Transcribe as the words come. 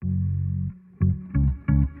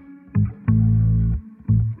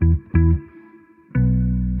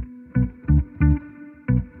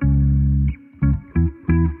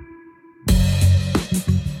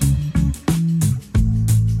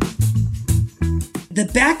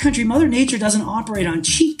the backcountry, Mother Nature doesn't operate on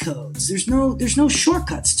cheat codes. There's no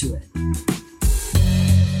shortcuts to it.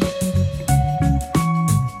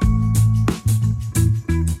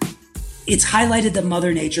 It's highlighted that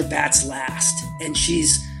Mother Nature bats last, and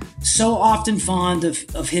she's so often fond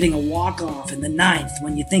of hitting a walk-off in the ninth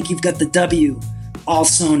when you think you've got the W all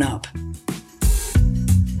sewn up.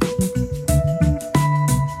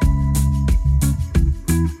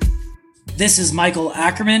 This is Michael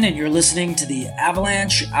Ackerman, and you're listening to the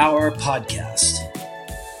Avalanche Hour podcast.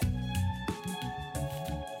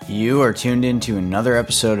 You are tuned into another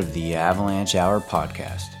episode of the Avalanche Hour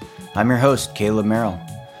podcast. I'm your host, Caleb Merrill.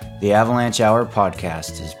 The Avalanche Hour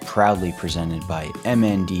podcast is proudly presented by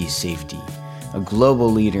MND Safety, a global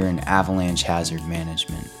leader in avalanche hazard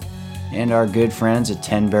management, and our good friends at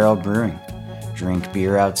 10 Barrel Brewing. Drink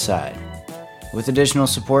beer outside, with additional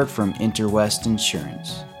support from Interwest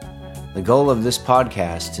Insurance. The goal of this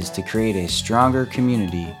podcast is to create a stronger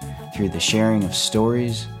community through the sharing of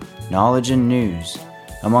stories, knowledge, and news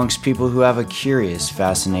amongst people who have a curious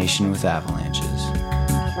fascination with avalanches.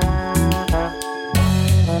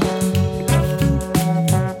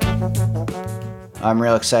 I'm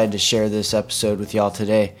real excited to share this episode with y'all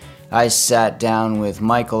today. I sat down with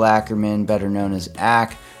Michael Ackerman, better known as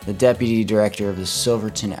Ack, the Deputy Director of the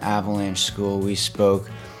Silverton Avalanche School. We spoke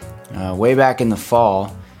way back in the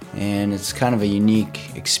fall, and it's kind of a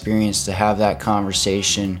unique experience to have that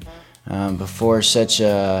conversation before such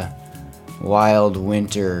a wild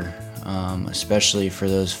winter, especially for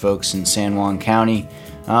those folks in San Juan County.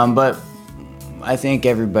 But I think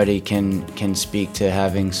everybody can speak to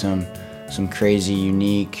having some crazy,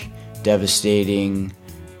 unique, devastating,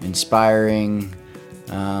 inspiring.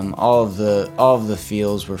 All of the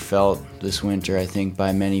feels were felt this winter, I think,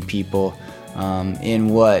 by many people in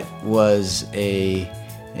what was a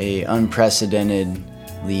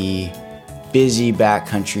unprecedentedly busy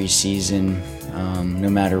backcountry season, no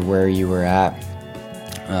matter where you were at,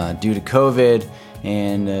 due to COVID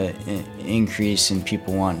and an increase in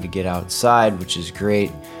people wanting to get outside, which is great.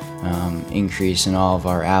 Increase in all of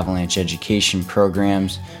our avalanche education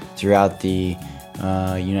programs throughout the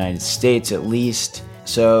United States, at least.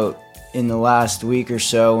 So in the last week or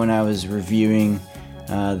so, when I was reviewing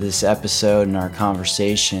this episode and our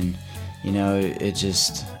conversation, it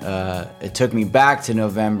took me back to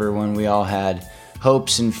November when we all had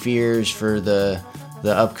hopes and fears for the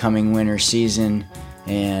upcoming winter season.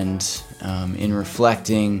 And in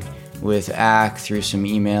reflecting with Ack through some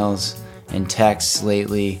emails and texts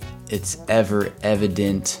lately, it's ever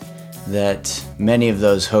evident that many of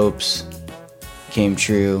those hopes came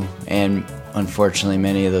true, and unfortunately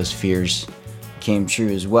many of those fears came true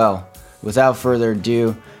as well. Without further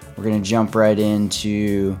ado, we're going to jump right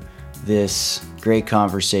into this great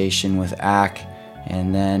conversation with Ack,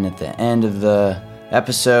 and then at the end of the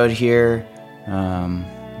episode here,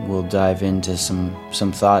 we'll dive into some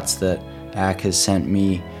thoughts that Ack has sent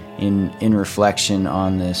me in reflection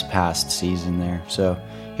on this past season there. So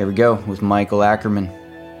here we go with Michael Ackerman.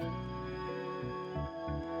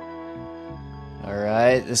 All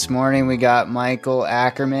right, this morning we got Michael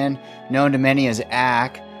Ackerman, known to many as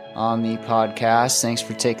Ack, on the podcast. Thanks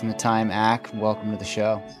for taking the time, Ack. Welcome to the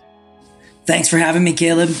show. Thanks for having me,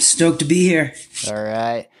 Caleb. Stoked to be here. All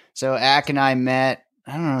right. So Ack and I met,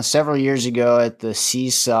 several years ago at the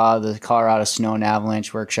Seesaw, the Colorado Snow and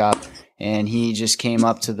Avalanche Workshop, and he just came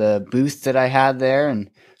up to the booth that I had there and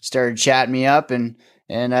started chatting me up, and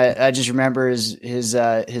I just remember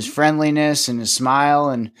his friendliness and his smile,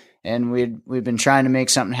 and we've been trying to make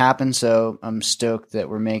something happen, so I'm stoked that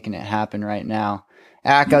we're making it happen right now.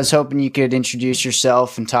 Ack, I was hoping you could introduce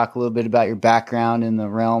yourself and talk a little bit about your background in the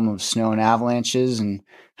realm of snow and avalanches and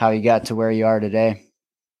how you got to where you are today.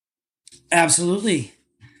 Absolutely.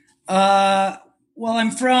 Well, I'm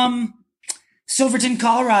from Silverton,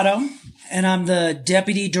 Colorado, and I'm the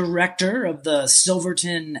Deputy Director of the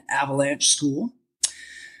Silverton Avalanche School.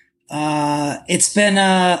 It's been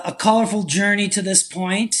a colorful journey to this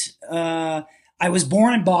point. I was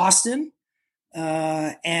born in Boston,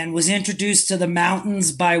 and was introduced to the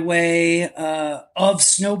mountains by way of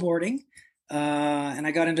snowboarding. And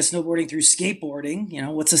I got into snowboarding through skateboarding.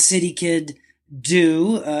 What's a city kid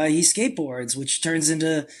do? He skateboards, which turns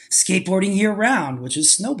into skateboarding year round, which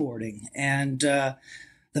is snowboarding. And the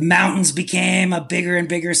mountains became a bigger and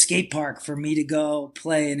bigger skate park for me to go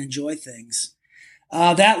play and enjoy things.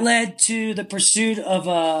 That led to the pursuit of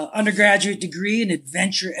an undergraduate degree in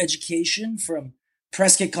adventure education from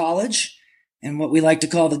Prescott College, and what we like to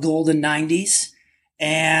call the golden 90s.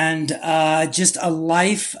 And just a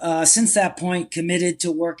life since that point committed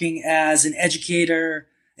to working as an educator,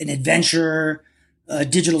 an adventurer, a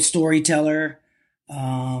digital storyteller,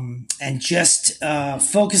 and just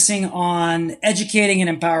focusing on educating and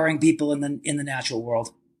empowering people in the natural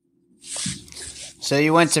world. So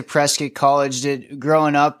you went to Prescott College.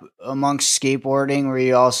 Growing up amongst skateboarding, were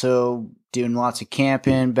you also doing lots of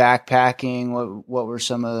camping, backpacking? What were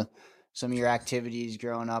some of your activities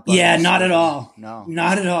growing up? Yeah, not at all. No,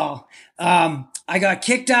 not at all. I got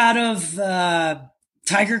kicked out of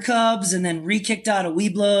Tiger Cubs and then re-kicked out of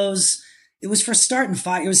Weeblos. It was for starting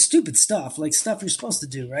fire. It was stupid stuff, like stuff you're supposed to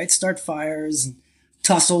do, right? Start fires and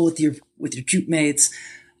tussle with your cute mates.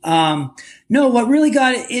 No, what really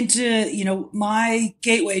got into, my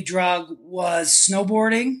gateway drug was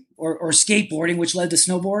snowboarding or skateboarding, which led to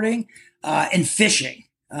snowboarding, and fishing.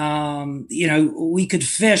 We could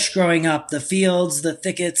fish growing up, the fields, the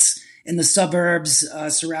thickets in the suburbs,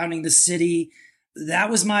 surrounding the city. That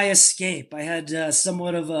was my escape. I had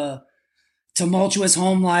somewhat of a tumultuous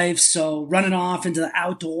home life. So running off into the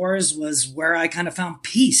outdoors was where I kind of found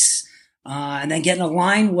peace. And then getting a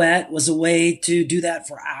line wet was a way to do that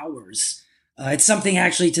for hours. It's something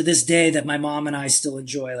actually to this day that my mom and I still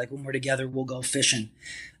enjoy. Like when we're together, we'll go fishing.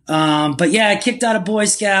 But yeah, I kicked out of Boy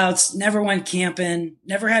Scouts, never went camping,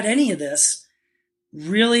 never had any of this.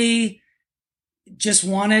 Really just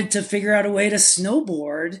wanted to figure out a way to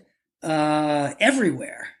snowboard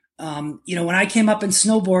everywhere. When I came up in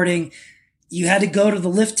snowboarding, you had to go to the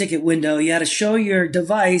lift ticket window. You had to show your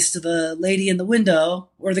device to the lady in the window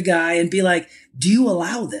or the guy and be like, do you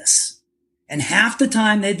allow this? And half the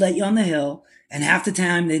time they'd let you on the hill and half the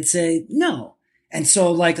time they'd say no. And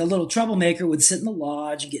so like a little troublemaker would sit in the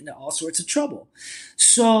lodge and get into all sorts of trouble.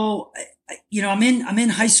 So, I'm in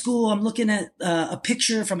high school. I'm looking at a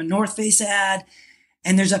picture from a North Face ad.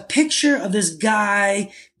 And there's a picture of this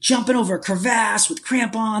guy jumping over a crevasse with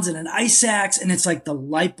crampons and an ice axe. And it's like the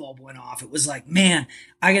light bulb went off. It was like, man,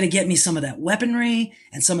 I got to get me some of that weaponry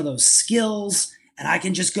and some of those skills. And I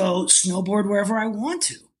can just go snowboard wherever I want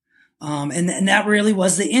to. And that really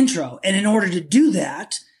was the intro. And in order to do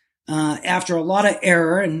that, after a lot of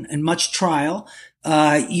error and much trial,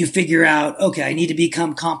 you figure out, okay, I need to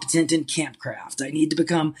become competent in campcraft. I need to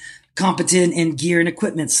become competent in gear and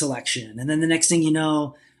equipment selection. And then the next thing you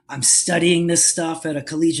know, I'm studying this stuff at a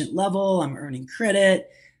collegiate level. I'm earning credit.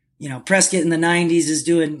 Prescott in the 90s is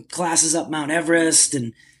doing classes up Mount Everest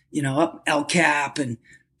and, up El Cap. And,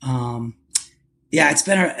 it's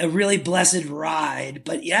been a really blessed ride,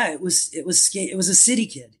 but yeah, it was a city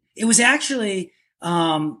kid. It was actually,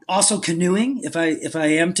 also canoeing. If I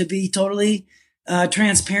am to be totally,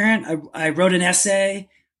 transparent, I wrote an essay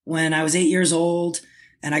when I was 8 years old.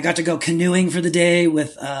 And I got to go canoeing for the day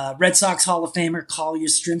with Red Sox Hall of Famer Carl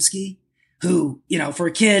Yastrzemski, who, for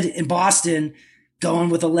a kid in Boston,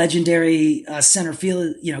 going with a legendary center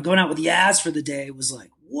field, going out with Yaz for the day was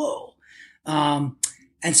like, whoa.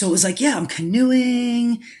 And so it was like, yeah, I'm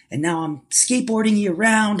canoeing and now I'm skateboarding year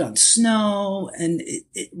round on snow and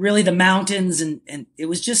it really the mountains. And it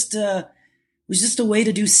was just a way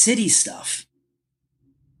to do city stuff.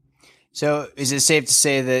 So is it safe to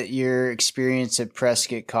say that your experience at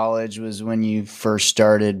Prescott College was when you first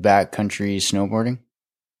started backcountry snowboarding?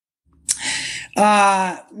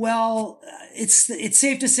 Well, it's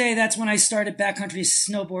safe to say that's when I started backcountry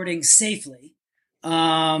snowboarding safely.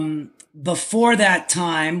 Before that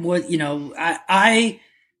time, before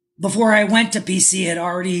I went to PC, had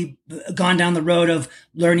already gone down the road of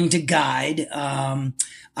learning to guide. I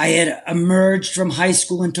had emerged from high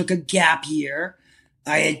school and took a gap year.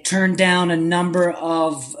 I had turned down a number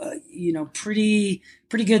of, pretty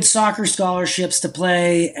good soccer scholarships to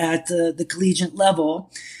play at the collegiate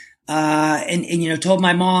level. And told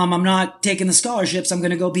my mom, I'm not taking the scholarships. I'm going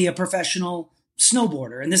to go be a professional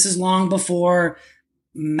snowboarder. And this is long before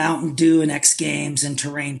Mountain Dew and X Games and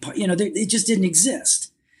terrain, it just didn't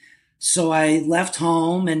exist. So I left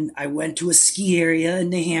home and I went to a ski area in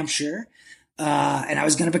New Hampshire. And I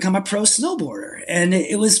was going to become a pro snowboarder. And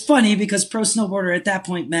it was funny because pro snowboarder at that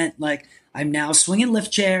point meant like I'm now swinging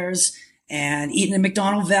lift chairs and eating a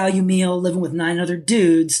McDonald's value meal, living with 9 other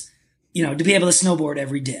dudes, to be able to snowboard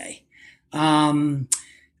every day.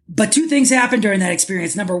 But 2 things happened during that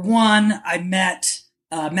experience. Number one, I met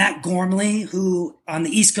Matt Gormley, who on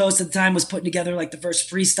the East Coast at the time was putting together like the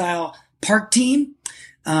first freestyle park team.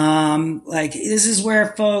 This is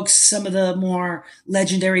where folks, some of the more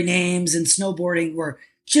legendary names in snowboarding were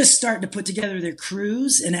just starting to put together their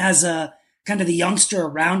crews. And as a kind of the youngster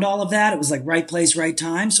around all of that, it was like right place, right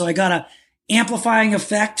time. So I got a amplifying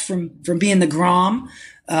effect from being the Grom,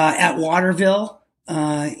 at Waterville,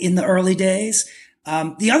 in the early days.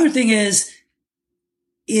 The other thing is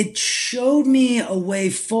it showed me a way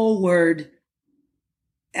forward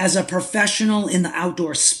as a professional in the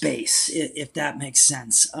outdoor space, if that makes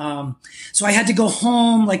sense. So I had to go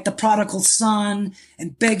home like the prodigal son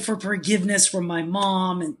and beg for forgiveness from my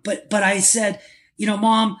mom. But I said,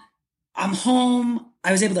 Mom, I'm home.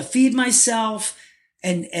 I was able to feed myself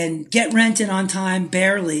and get rent in on time,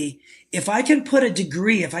 barely. If I can put a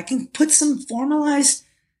degree, if I can put some formalized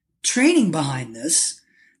training behind this,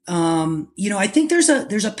 I think there's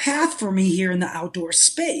a path for me here in the outdoor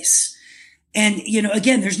space. And,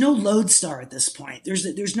 again, there's no lodestar at this point.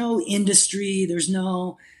 There's no industry.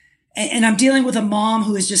 And I'm dealing with a mom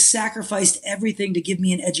who has just sacrificed everything to give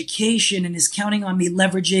me an education and is counting on me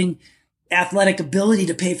leveraging athletic ability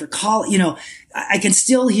to pay for college. I can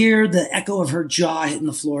still hear the echo of her jaw hitting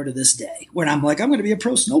the floor to this day when I'm like, I'm going to be a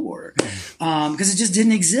pro snowboarder. Because it just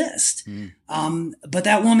didn't exist. But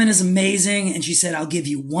that woman is amazing. And she said, I'll give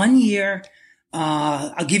you 1 year.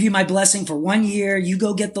 I'll give you my blessing for 1 year. You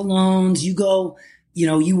go get the loans. You go,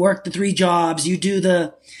 you work the 3 jobs. You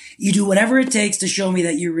do whatever it takes to show me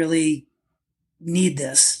that you really need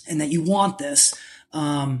this and that you want this.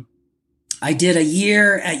 I did a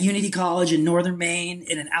year at Unity College in Northern Maine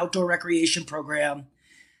in an outdoor recreation program.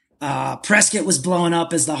 Prescott was blowing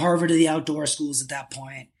up as the Harvard of the outdoor schools at that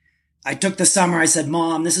point. I took the summer. I said,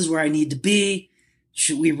 Mom, this is where I need to be.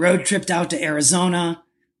 We road tripped out to Arizona.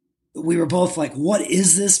 We were both like, what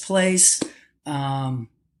is this place? And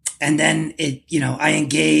then I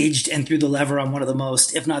engaged and threw the lever on one of the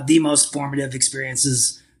most, if not the most formative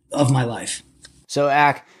experiences of my life. So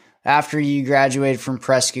after you graduated from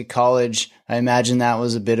Prescott College, I imagine that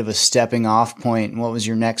was a bit of a stepping off point. What was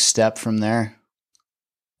your next step from there?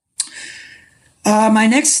 My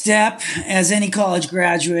next step, as any college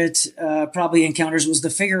graduate probably encounters, was to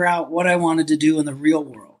figure out what I wanted to do in the real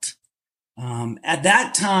world. At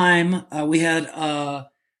that time, we had a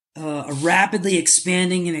rapidly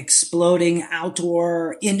expanding and exploding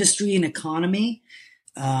outdoor industry and economy.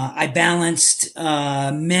 I balanced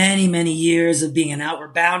many, many years of being an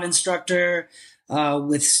Outward Bound instructor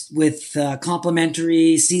with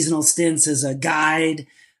complimentary seasonal stints as a guide.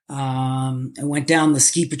 I went down the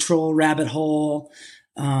ski patrol rabbit hole.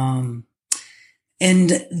 And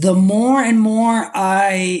the more and more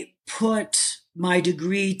I put my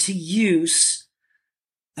degree to use,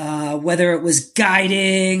 whether it was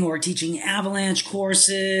guiding or teaching Avalanche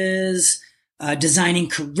courses, designing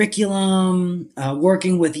curriculum,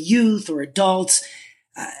 working with youth or adults,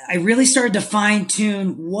 I really started to fine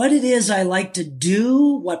tune what it is I like to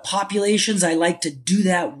do, what populations I like to do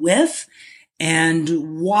that with,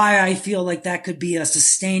 and why I feel like that could be a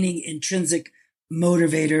sustaining intrinsic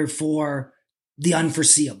motivator for the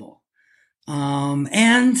unforeseeable.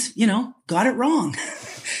 And got it wrong.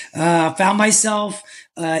 Found myself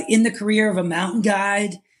in the career of a mountain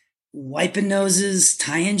guide, wiping noses,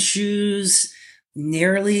 tying shoes,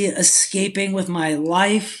 narrowly escaping with my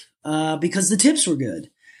life because the tips were good.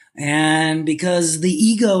 And because the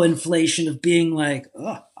ego inflation of being like,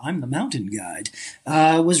 oh, I'm the mountain guide,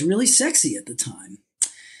 was really sexy at the time.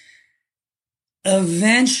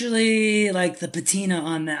 Eventually, like the patina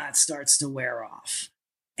on that starts to wear off.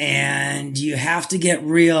 And you have to get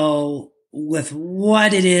real with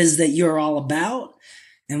what it is that you're all about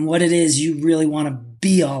and what it is you really want to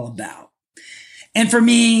be all about. And for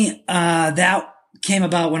me, that came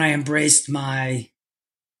about when I embraced my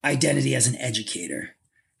identity as an educator.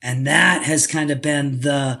 And that has kind of been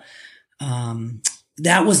that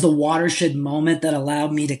was the watershed moment that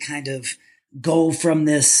allowed me to kind of go from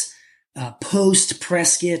this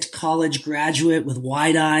post-Prescott college graduate with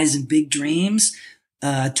wide eyes and big dreams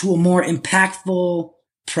to a more impactful,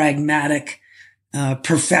 pragmatic,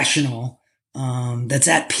 professional that's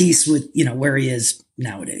at peace with, where he is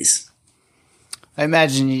nowadays. I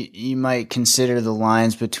imagine you might consider the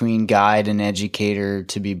lines between guide and educator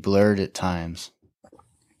to be blurred at times.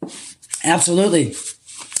 Absolutely.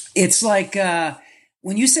 It's like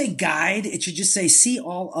when you say guide, it should just say see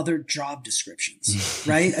all other job descriptions,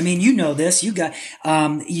 right? I mean, you know this. You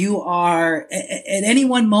are at any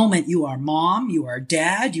one moment, you are mom, you are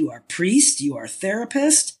dad, you are priest, you are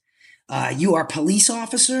therapist, you are police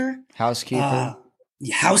officer, housekeeper,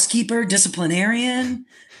 disciplinarian,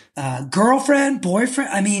 girlfriend, boyfriend.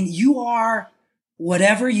 I mean, you are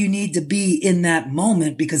whatever you need to be in that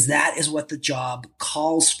moment because that is what the job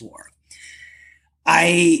calls for.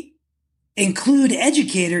 I include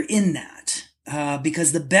educator in that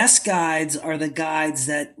because the best guides are the guides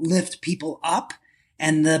that lift people up,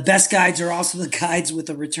 and the best guides are also the guides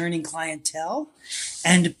with a returning clientele.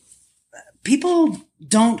 And people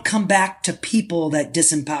don't come back to people that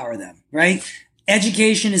disempower them, right?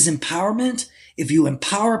 Education is empowerment. If you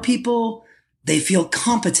empower people, they feel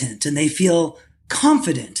competent and they feel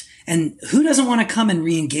confident. And who doesn't want to come and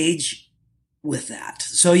re-engage with that?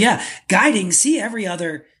 So yeah, guiding, see every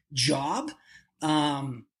other job.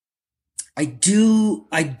 I do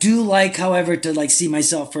like, however, to like see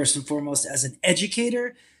myself first and foremost as an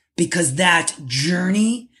educator, because that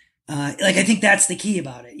journey, like I think that's the key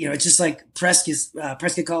about it. You know, it's just like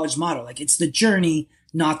Prescott College motto, like it's the journey,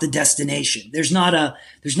 not the destination. There's not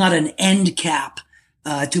an end cap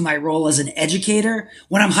to my role as an educator.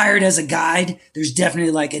 When I'm hired as a guide, there's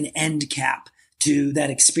definitely like an end cap to that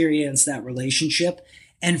experience, that relationship.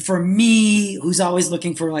 And for me, who's always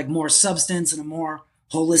looking for like more substance and a more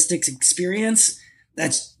holistic experience,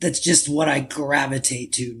 that's just what I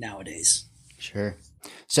gravitate to nowadays. Sure.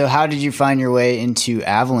 So how did you find your way into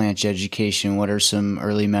Avalanche education? What are some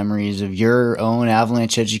early memories of your own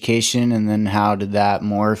Avalanche education? And then how did that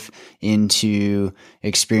morph into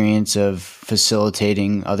experience of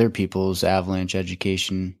facilitating other people's Avalanche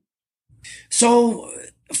education? So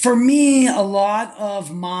for me, a lot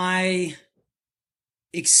of my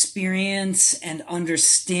experience and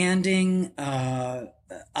understanding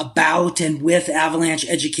about and with Avalanche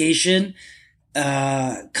education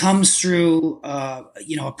comes through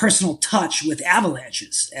a personal touch with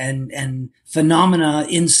avalanches and phenomena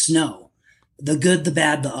in snow, the good, the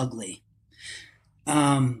bad, the ugly.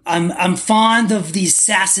 I'm fond of these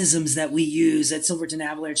SASisms that we use at Silverton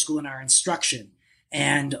Avalanche School in our instruction,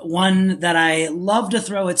 and one that I love to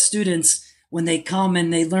throw at students when they come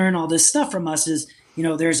and they learn all this stuff from us is, you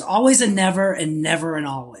know, there's always a never and never an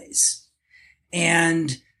always.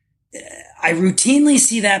 And I routinely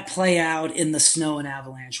see that play out in the snow and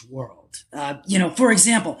avalanche world. For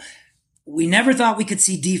example, we never thought we could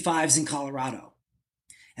see D5s in Colorado.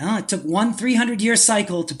 It took one 300-year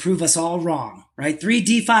cycle to prove us all wrong, right? 3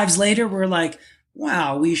 D5s later, we're like,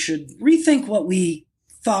 wow, we should rethink what we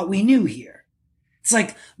thought we knew here. It's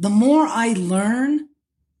like the more I learn,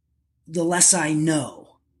 the less I know.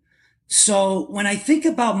 So when I think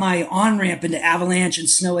about my on-ramp into avalanche and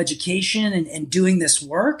snow education and doing this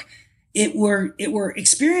work, it were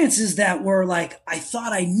experiences that were like, I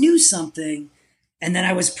thought I knew something and then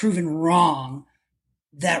I was proven wrong,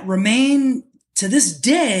 that remain to this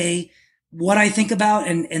day what I think about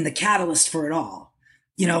and the catalyst for it all.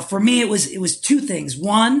 You know, for me, it was two things.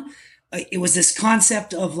 One, it was this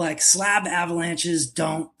concept of like slab avalanches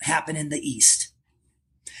don't happen in the East.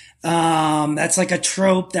 That's like a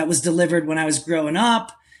trope that was delivered when I was growing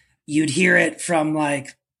up. You'd hear it from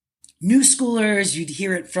like new schoolers. You'd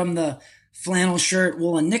hear it from the flannel shirt,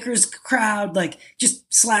 woolen knickers crowd. Like,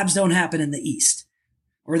 just slabs don't happen in the East,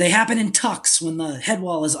 or they happen in tucks when the head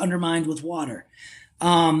wall is undermined with water.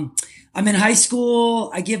 I'm in high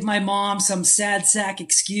school. I give my mom some sad sack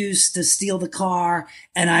excuse to steal the car,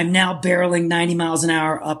 and I'm now barreling 90 miles an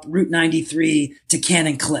hour up Route 93 to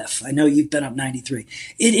Cannon Cliff. I know you've been up 93.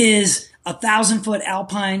 It is 1,000-foot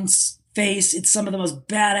alpine face. It's some of the most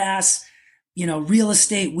badass, real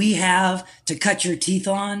estate we have to cut your teeth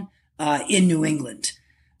on in New England.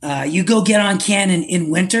 You go get on Cannon in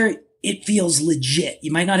winter, it feels legit.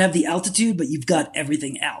 You might not have the altitude, but you've got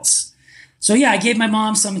everything else. So yeah, I gave my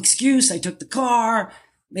mom some excuse. I took the car.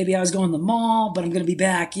 Maybe I was going to the mall, but I'm going to be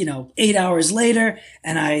back, 8 hours later.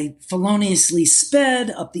 And I feloniously sped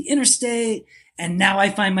up the interstate. And now I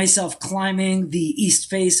find myself climbing the east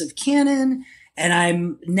face of Cannon. And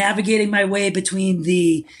I'm navigating my way between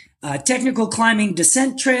the technical climbing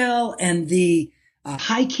descent trail and the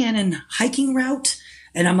High Cannon hiking route.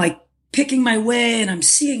 And I'm like picking my way, and I'm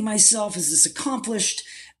seeing myself as this accomplished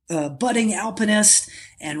budding alpinist.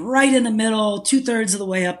 And right in the middle, 2/3 of the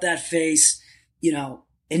way up that face,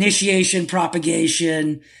 initiation,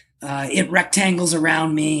 propagation, it rectangles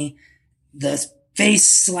around me. The face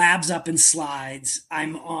slabs up and slides.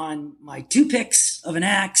 I'm on my 2 picks of an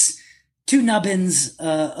axe, 2 nubbins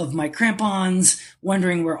of my crampons,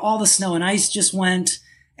 wondering where all the snow and ice just went.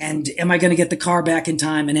 And am I going to get the car back in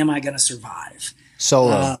time? And am I going to survive?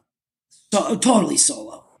 Solo. Totally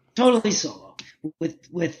solo.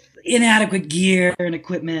 With inadequate gear and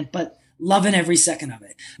equipment, but loving every second of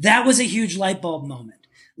it. That was a huge light bulb moment.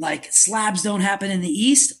 Like, slabs don't happen in the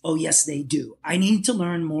East. Oh, yes, they do. I need to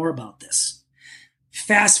learn more about this.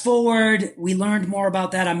 Fast forward, we learned more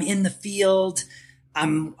about that. I'm in the field.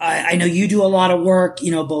 I know you do a lot of work,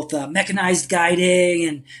 both mechanized guiding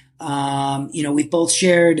and, we've both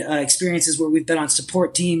shared experiences where we've been on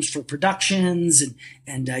support teams for productions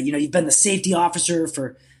and you've been the safety officer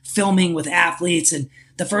for filming with athletes. And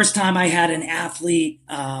the first time I had an athlete,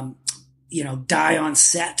 die on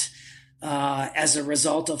set as a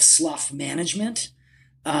result of slough management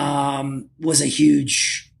was a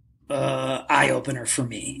huge eye opener for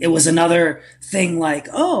me. It was another thing like,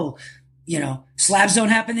 slabs don't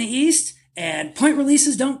happen in the East and point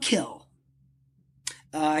releases don't kill.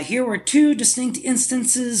 Here were two distinct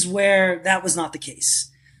instances where that was not the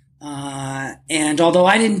case. And although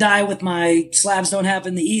I didn't die with my slabs don't happen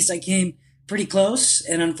in the East, I came pretty close.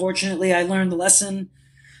 And unfortunately, I learned the lesson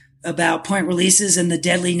about point releases and the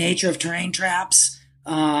deadly nature of terrain traps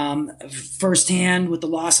firsthand with the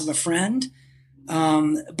loss of a friend.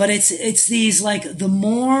 But it's these, like, the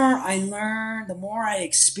more I learn, the more I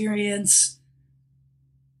experience,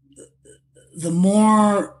 the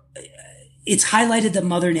more it's highlighted that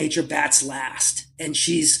Mother Nature bats last. And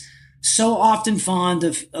she's so often fond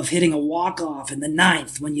of hitting a walk-off in the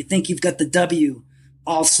ninth when you think you've got the W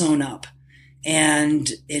all sewn up.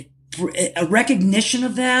 And a recognition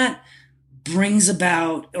of that brings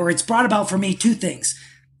about, or it's brought about for me, two things.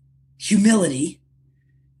 Humility.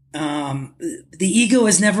 The ego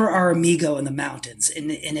is never our amigo in the mountains.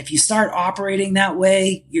 And if you start operating that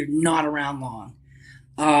way, you're not around long.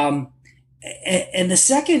 And the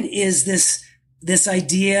second is this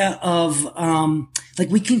idea of, like,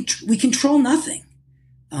 we control nothing.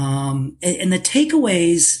 And the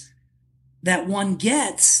takeaways that one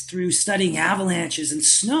gets through studying avalanches and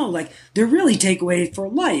snow, like, they're really takeaway for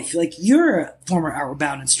life. Like, you're a former Outward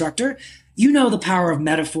Bound instructor. You know the power of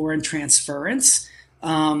metaphor and transference.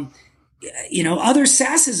 Other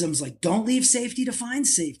sassisms like don't leave safety to find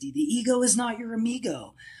safety. The ego is not your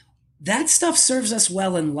amigo. That stuff serves us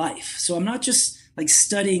well in life. So I'm not just like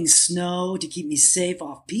studying snow to keep me safe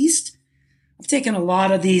off piste. I've taken a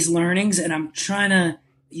lot of these learnings and I'm trying to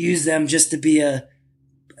use them just to be a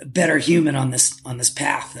better human on this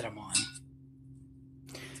path that I'm on.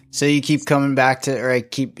 So you keep coming back to, or I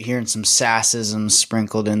keep hearing some sassisms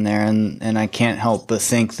sprinkled in there, and I can't help but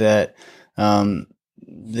think that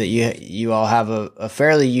that you all have a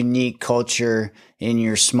fairly unique culture in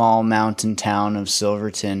your small mountain town of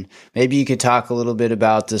Silverton. Maybe you could talk a little bit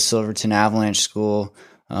about the Silverton Avalanche School,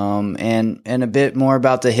 and a bit more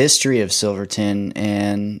about the history of Silverton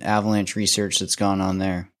and avalanche research that's gone on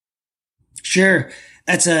there. Sure.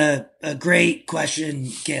 That's a great question,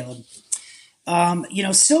 Caleb.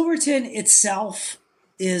 Silverton itself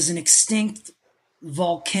is an extinct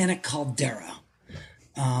volcanic caldera.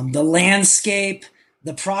 The landscape,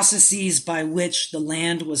 the processes by which the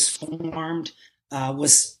land was formed,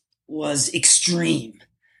 was extreme.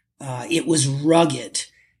 It was rugged.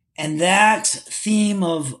 And that theme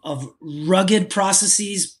of rugged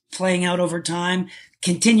processes playing out over time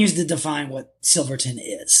continues to define what Silverton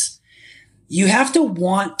is. You have to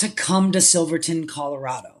want to come to Silverton,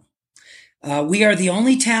 Colorado. We are the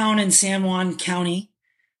only town in San Juan County.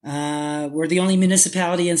 We're the only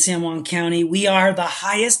municipality in San Juan County. We are the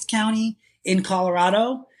highest county in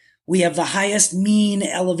Colorado. We have the highest mean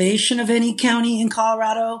elevation of any county in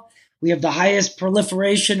Colorado. We have the highest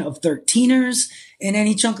proliferation of 13ers in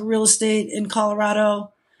any chunk of real estate in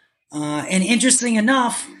Colorado. And interesting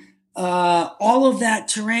enough, all of that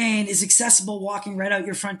terrain is accessible walking right out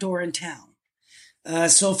your front door in town.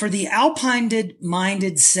 So for the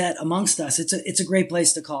alpine-minded set amongst us, it's a great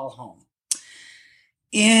place to call home.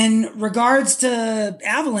 In regards to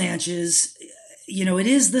avalanches, it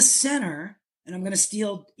is the center, and I'm going to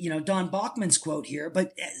steal, Don Bachman's quote here,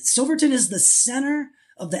 but Silverton is the center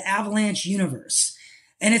of the avalanche universe.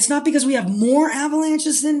 And it's not because we have more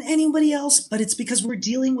avalanches than anybody else, but it's because we're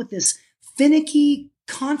dealing with this finicky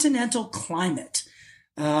continental climate.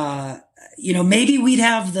 Maybe we'd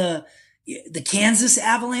have the Kansas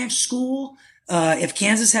Avalanche School if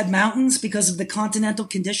Kansas had mountains because of the continental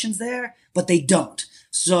conditions there, but they don't.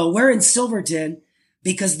 So we're in Silverton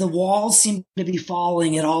because the walls seem to be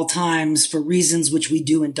falling at all times for reasons which we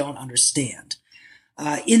do and don't understand.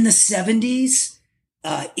 In the 70s,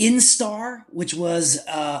 INSTAR, which was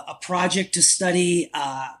a project to study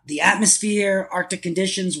the atmosphere, Arctic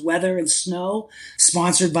conditions, weather, and snow,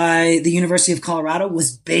 sponsored by the University of Colorado,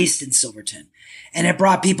 was based in Silverton. And it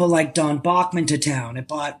brought people like Don Bachman to town. It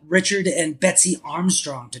brought Richard and Betsy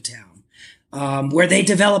Armstrong to town, where they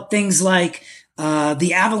developed things like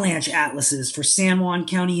the avalanche atlases for San Juan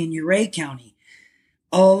County and Ouray County.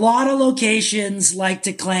 A lot of locations like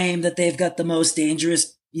to claim that they've got the most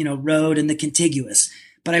dangerous, road in the contiguous.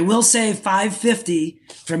 But I will say 550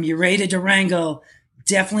 from Ouray to Durango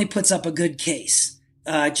definitely puts up a good case.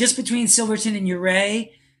 Just between Silverton and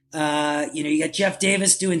Ouray, you got Jeff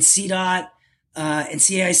Davis doing CDOT, and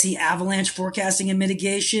CIC avalanche forecasting and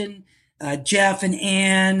mitigation. Jeff and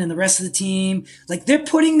Ann and the rest of the team, like, they're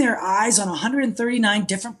putting their eyes on 139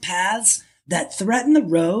 different paths that threaten the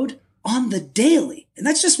road on the daily. And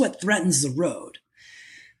that's just what threatens the road.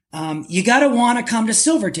 You got to want to come to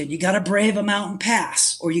Silverton. You got to brave a mountain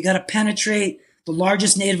pass, or you got to penetrate the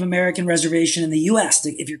largest Native American reservation in the U.S.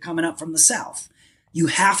 if you're coming up from the South. You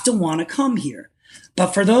have to want to come here.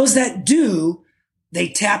 But for those that do, they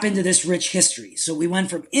tap into this rich history. So we went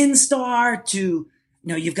from Instar to,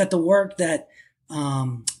 you've got the work that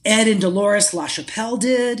Ed and Dolores LaChapelle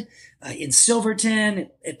did in Silverton.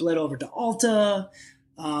 It bled over to Alta.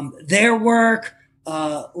 Their work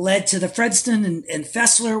led to the Fredston and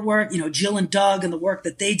Fessler work, Jill and Doug and the work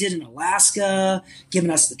that they did in Alaska, giving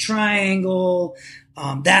us the triangle.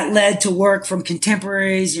 That led to work from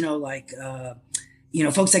contemporaries,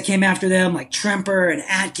 folks that came after them, like Tremper and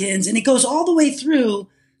Atkins. And it goes all the way through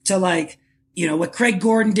to what Craig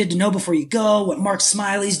Gordon did to Know Before You Go, what Mark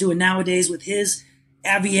Smiley's doing nowadays with his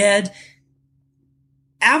Avied.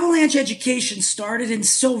 Avalanche education started in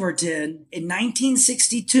Silverton in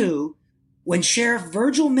 1962 when Sheriff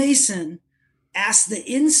Virgil Mason asked the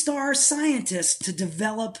Instar scientists to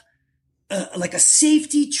develop a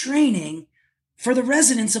safety training for the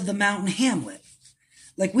residents of the mountain hamlet.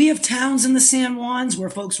 Like, we have towns in the San Juans where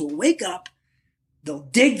folks will wake up, they'll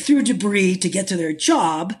dig through debris to get to their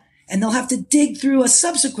job, and they'll have to dig through a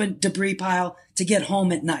subsequent debris pile to get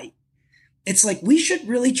home at night. It's like, we should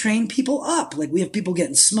really train people up. Like, we have people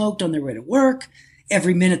getting smoked on their way to work.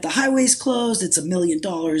 Every minute the highway's closed, it's $1 million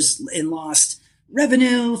in lost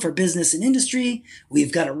revenue for business and industry.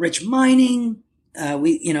 We've got a rich mining,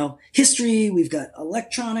 history. We've got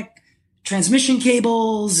electronic transmission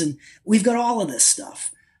cables, and we've got all of this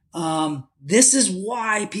stuff. This is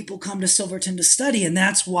why people come to Silverton to study. And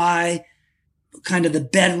that's why kind of the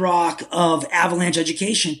bedrock of Avalanche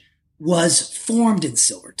education was formed in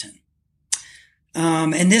Silverton.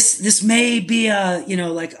 And this may be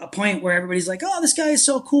a point where everybody's like, oh, this guy is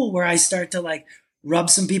so cool, where I start to rub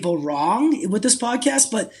some people wrong with this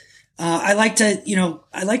podcast. But, I like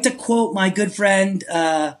to quote my good friend,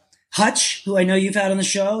 Hutch, who I know you've had on the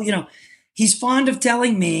show. He's fond of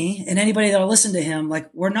telling me and anybody that'll listen to him,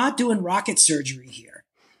 we're not doing rocket surgery here.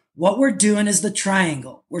 What we're doing is the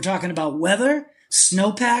triangle. We're talking about weather,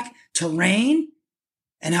 snowpack, terrain,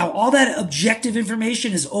 and how all that objective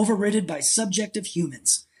information is overridden by subjective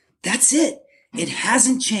humans. That's it. It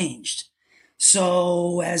hasn't changed.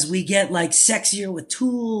 So as we get sexier with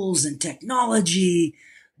tools and technology,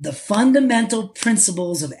 the fundamental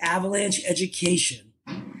principles of Avalanche education,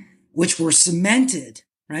 which were cemented,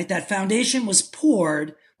 right? That foundation was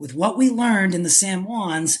poured with what we learned in the San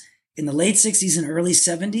Juans in the late 60s and early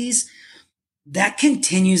 70s. That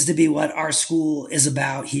continues to be what our school is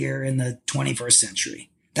about here in the 21st century.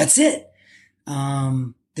 That's it.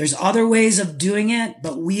 There's other ways of doing it,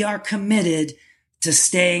 but we are committed to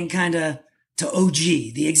staying kind of to OG.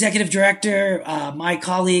 The executive director, my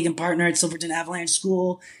colleague and partner at Silverton Avalanche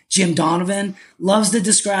School, Jim Donovan, loves to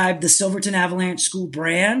describe the Silverton Avalanche School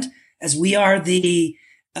brand as we are the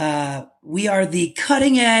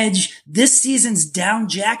cutting edge, this season's down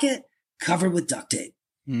jacket covered with duct tape.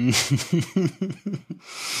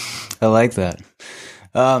 I like that.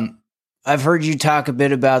 I've heard you talk a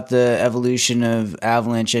bit about the evolution of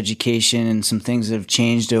Avalanche education and some things that have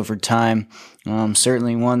changed over time.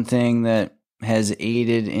 Certainly one thing that has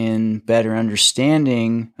aided in better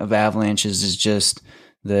understanding of avalanches is just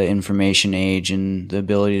the information age and the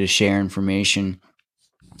ability to share information.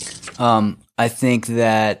 I think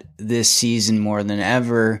that this season more than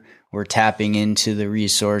ever, we're tapping into the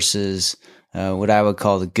resources, what I would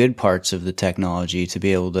call the good parts of the technology, to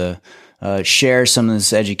be able to share some of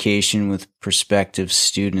this education with prospective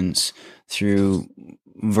students through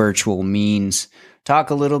virtual means.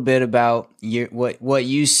 Talk a little bit about what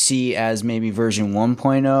you see as maybe version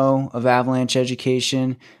 1.0 of Avalanche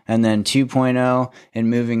education, and then 2.0, and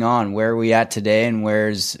moving on. Where are we at today, and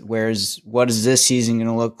what is this season going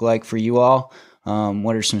to look like for you all?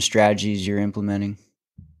 What are some strategies you're implementing?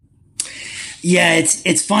 Yeah,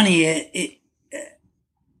 it's funny.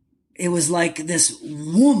 It was like this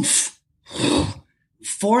woof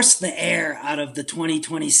forced the air out of the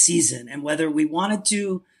 2020 season, and whether we wanted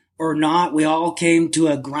to or not, we all came to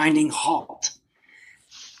a grinding halt.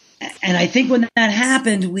 And I think when that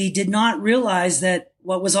happened, we did not realize that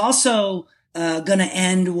what was also going to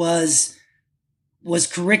end was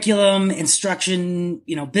curriculum, instruction,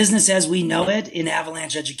 business as we know it in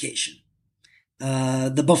Avalanche education.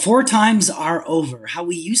 The before times are over. How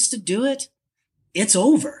we used to do it, it's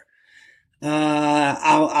over.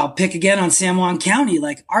 I'll pick again on San Juan County.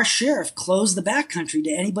 Our sheriff closed the backcountry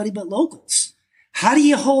to anybody but locals. How do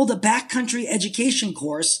you hold a backcountry education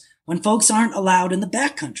course when folks aren't allowed in the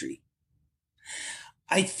backcountry?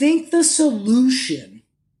 I think the solution,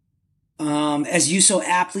 as you so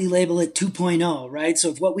aptly label it, 2.0, right? So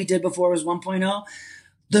if what we did before was 1.0,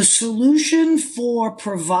 the solution for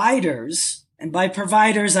providers And by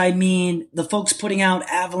providers, I mean the folks putting out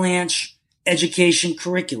Avalanche education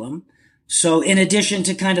curriculum. So in addition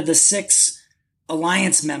to kind of the 6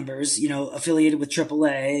 Alliance members, affiliated with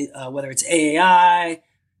AAA, whether it's AAI,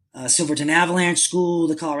 Silverton Avalanche School,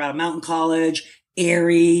 the Colorado Mountain College,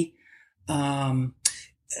 Erie,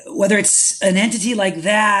 whether it's an entity like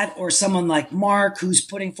that or someone like Mark, who's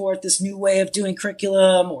putting forth this new way of doing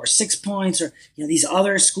curriculum, or 6 Points, or these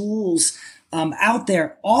other schools out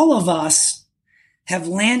there, all of us have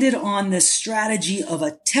landed on this strategy of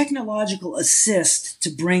a technological assist to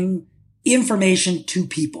bring information to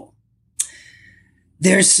people.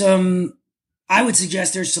 I would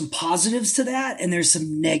suggest there's some positives to that, and there's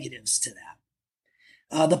some negatives to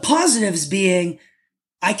that. The positives being,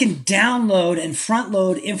 I can download and front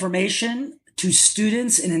load information to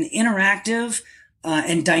students in an interactive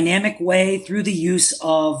and dynamic way through the use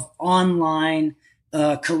of online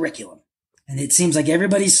curriculum. And it seems like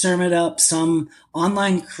everybody's serving up some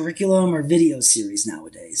online curriculum or video series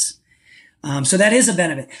nowadays. So that is a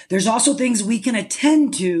benefit. There's also things we can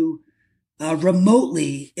attend to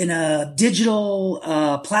remotely in a digital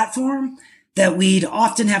platform that we'd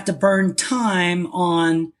often have to burn time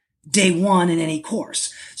on day one in any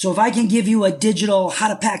course. So if I can give you a digital how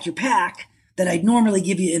to pack your pack that I'd normally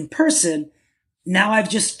give you in person, now I've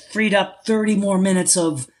just freed up 30 more minutes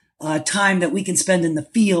of time that we can spend in the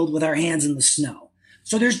field with our hands in the snow.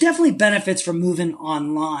 So there's definitely benefits from moving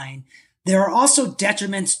online. There are also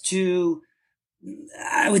detriments to,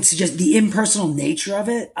 I would suggest, the impersonal nature of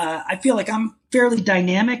it. I feel like I'm fairly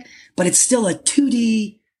dynamic, but it's still a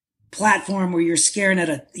 2D platform where you're staring at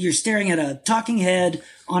a talking head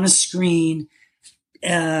on a screen.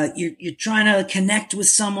 You're trying to connect with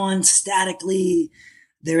someone statically.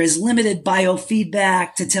 There is limited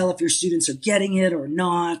biofeedback to tell if your students are getting it or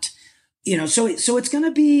not. So it's going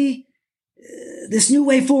to be, this new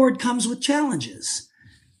way forward comes with challenges.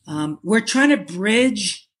 We're trying to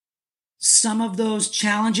bridge some of those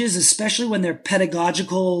challenges, especially when they're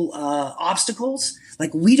pedagogical obstacles.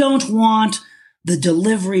 Like, we don't want the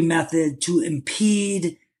delivery method to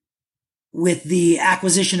impede with the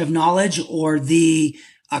acquisition of knowledge or the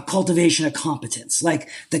cultivation of competence. Like,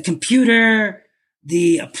 the computer,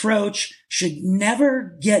 the approach should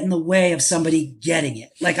never get in the way of somebody getting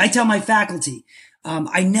it. Like, I tell my faculty,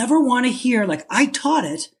 I never want to hear, like, I taught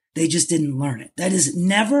it, they just didn't learn it. That is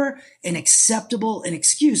never an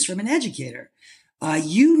excuse from an educator.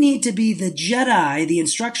 You need to be the Jedi, the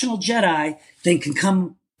instructional Jedi that can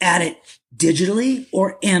come at it digitally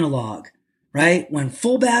or analog, right? When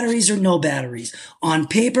full batteries or no batteries, on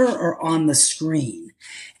paper or on the screen.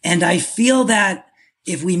 And I feel that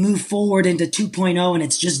if we move forward into 2.0 and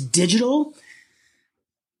it's just digital,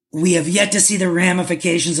 we have yet to see the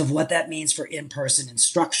ramifications of what that means for in-person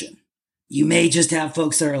instruction. You may just have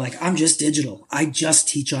folks that are like, I'm just digital. I just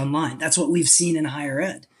teach online. That's what we've seen in higher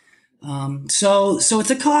ed. So it's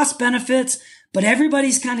a cost benefits, but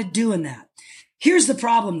everybody's kind of doing that. Here's the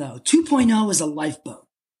problem though. 2.0 is a lifeboat.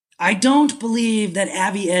 I don't believe that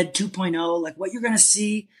AviEd 2.0, like what you're going to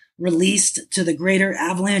see released to the greater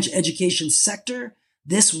Avalanche education sector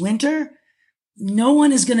this winter, no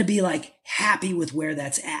one is going to be like happy with where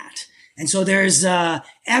that's at. And so there's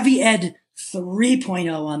AviEd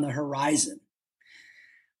 3.0 on the horizon.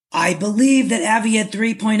 I believe that AviEd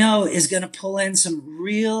 3.0 is going to pull in some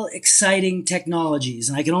real exciting technologies.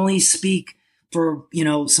 And I can only speak for,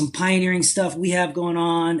 some pioneering stuff we have going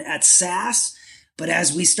on at SAS. But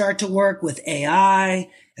as we start to work with AI,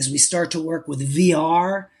 as we start to work with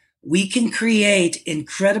VR, we can create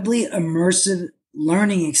incredibly immersive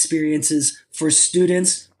learning experiences for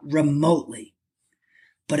students remotely.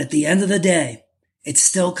 But at the end of the day, it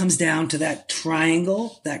still comes down to that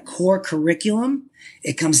triangle, that core curriculum.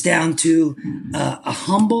 It comes down to a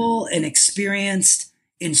humble and experienced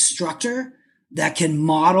instructor that can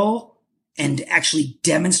model and actually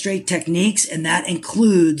demonstrate techniques. And that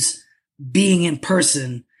includes being in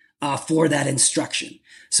person for that instruction.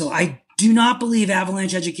 So I do not believe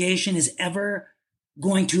Avalanche education is ever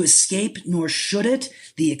going to escape, nor should it,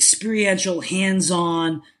 the experiential,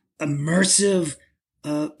 hands-on, immersive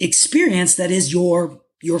experience that is your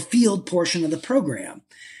field portion of the program.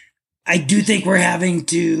 I do think we're having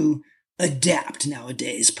to adapt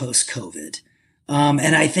nowadays post-COVID.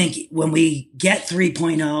 And I think when we get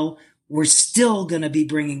 3.0, we're still going to be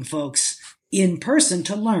bringing folks in person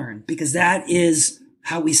to learn, because that is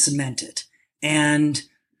how we cement it. And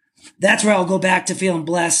that's where I'll go back to feeling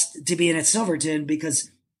blessed to be in at Silverton,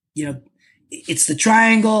 because, it's the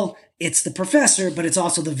triangle, it's the professor, but it's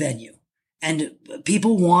also the venue. And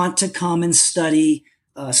people want to come and study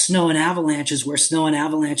snow and avalanches where snow and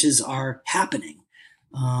avalanches are happening.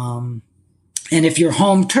 And if your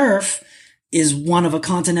home turf is one of a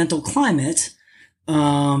continental climate,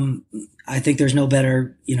 I think there's no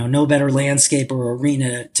better landscape or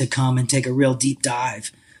arena to come and take a real deep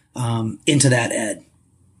dive into that, Ed.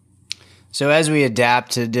 So as we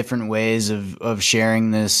adapt to different ways of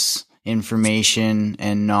sharing this information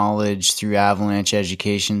and knowledge through Avalanche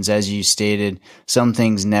Educations, as you stated, some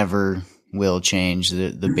things never will change.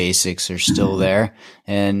 The basics are still there.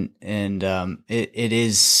 And it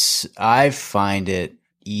is, I find it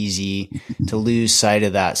easy to lose sight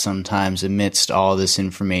of that sometimes amidst all this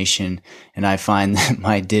information. And I find that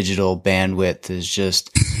my digital bandwidth is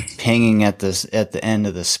just pinging at the end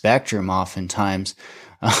of the spectrum oftentimes.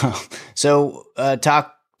 So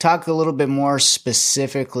talk a little bit more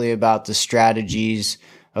specifically about the strategies,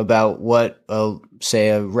 about what say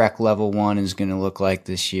a rec level 1 is going to look like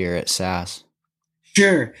this year at SAS.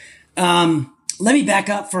 Sure. Let me back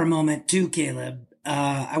up for a moment too, Caleb.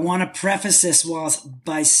 I want to preface this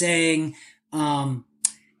by saying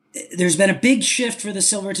there's been a big shift for the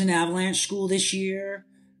Silverton Avalanche School this year.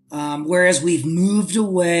 Whereas we've moved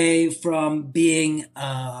away from being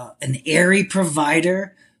an AIRE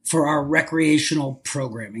provider for our recreational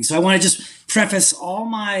programming. So I want to just preface all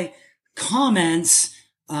my comments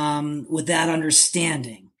with that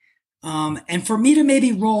understanding. And for me to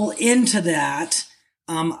maybe roll into that,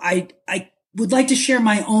 I would like to share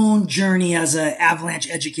my own journey as an Avalanche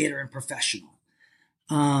educator and professional.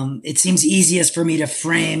 It seems easiest for me to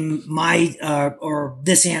frame my or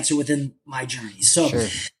this answer within my journey. So sure.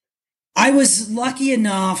 I was lucky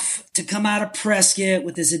enough to come out of Prescott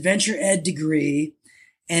with this adventure ed degree.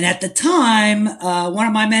 And at the time, one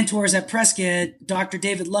of my mentors at Prescott, Dr.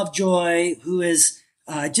 David Lovejoy, who is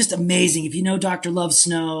just amazing. If you know Dr. Love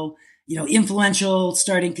Snow, influential,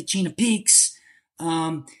 starting Kachina Peaks.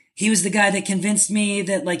 He was the guy that convinced me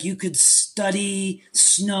that like you could study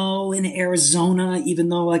snow in Arizona, even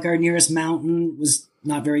though like our nearest mountain was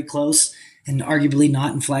not very close and arguably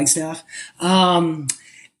not in Flagstaff.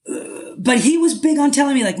 But he was big on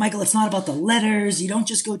telling me like, Michael, it's not about the letters. You don't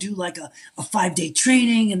just go do like a 5-day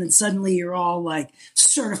training and then suddenly you're all like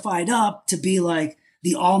certified up to be like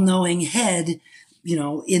the all-knowing head,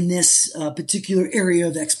 in this particular area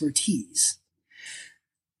of expertise.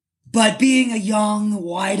 But being a young,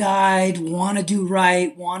 wide-eyed, want to do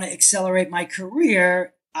right, want to accelerate my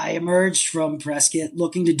career, I emerged from Prescott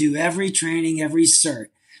looking to do every training, every cert,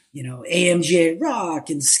 AMGA rock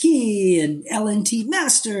and ski and LNT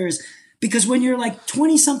masters. Because when you're like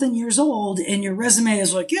 20 something years old and your resume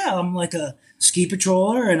is like, yeah, I'm like a ski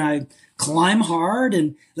patroller and I climb hard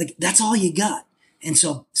and like, that's all you got. And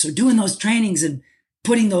so doing those trainings and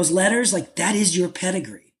putting those letters, like that is your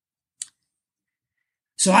pedigree.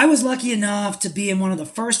 So I was lucky enough to be in one of the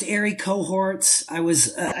first AIRE cohorts. I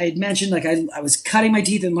had mentioned like I was cutting my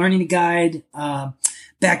teeth and learning to guide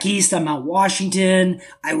back east on Mount Washington.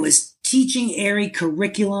 I was teaching AIRE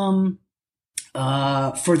curriculum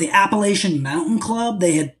for the Appalachian Mountain Club.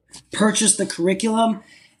 They had purchased the curriculum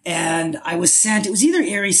and I was sent, it was either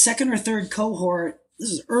AIRE's second or third cohort. This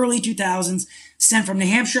is early 2000s, sent from New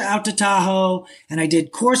Hampshire out to Tahoe. And I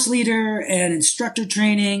did course leader and instructor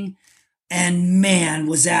training. And man,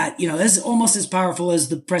 was that, this is almost as powerful as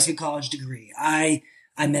the Prescott College degree. I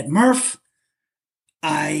met Murph.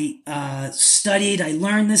 I studied, I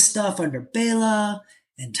learned this stuff under Bela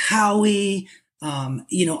and Howie,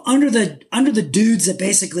 under the dudes that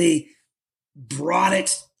basically brought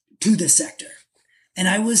it to the sector. And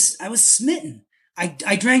I was smitten.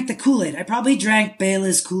 I drank the Kool-Aid. I probably drank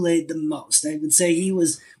Bela's Kool-Aid the most. I would say he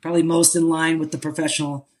was probably most in line with the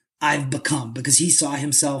professional I've become because he saw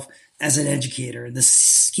himself as an educator. The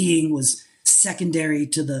skiing was secondary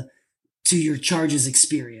to your charges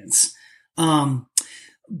experience.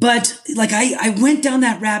 But like I went down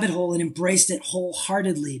that rabbit hole and embraced it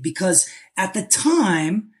wholeheartedly because at the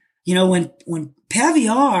time, when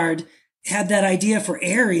Paviard had that idea for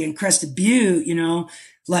AIRE and Crested Butte,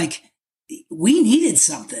 like we needed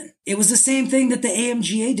something. It was the same thing that the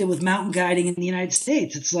AMGA did with mountain guiding in the United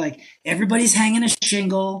States. It's like everybody's hanging a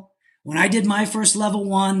shingle. When I did my first level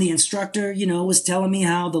 1, the instructor, was telling me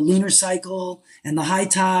how the lunar cycle and the high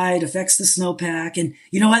tide affects the snowpack. And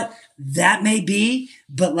you know what? That may be,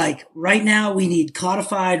 but like right now we need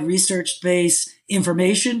codified research-based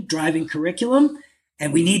information driving curriculum.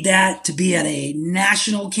 And we need that to be at a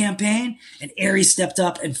national campaign. And AIRE stepped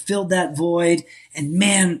up and filled that void. And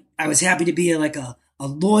man, I was happy to be like a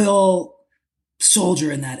loyal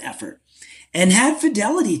soldier in that effort. And had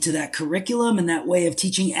fidelity to that curriculum and that way of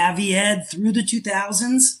teaching Avi-Ed through the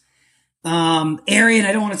 2000s. AIRE, and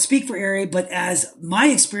I don't want to speak for AIRE, but as my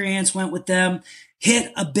experience went with them,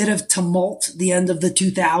 hit a bit of tumult the end of the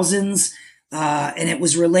 2000s. And it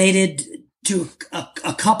was related to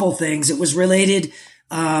a couple things. It was related,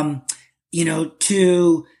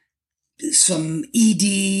 to some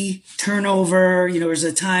ED turnover. There was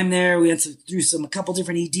a time there we went through a couple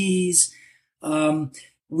different EDs.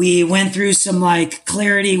 We went through some like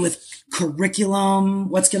clarity with curriculum,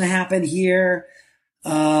 what's going to happen here.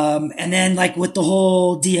 And then like with the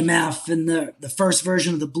whole DMF and the first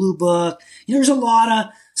version of the Blue Book, there's a lot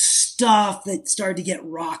of stuff that started to get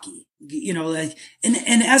rocky,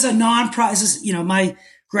 and as a nonprofit, my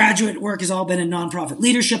graduate work has all been in nonprofit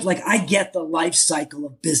leadership. Like I get the life cycle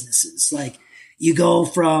of businesses. Like you go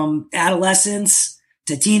from adolescence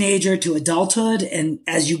to teenager to adulthood. And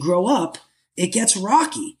as you grow up, it gets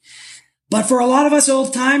rocky. But for a lot of us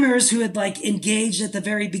old timers who had like engaged at the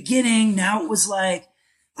very beginning, now it was like,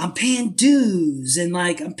 I'm paying dues, and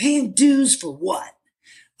like, I'm paying dues for what?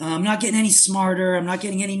 I'm not getting any smarter. I'm not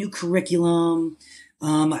getting any new curriculum.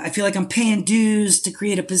 I feel like I'm paying dues to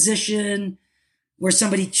create a position where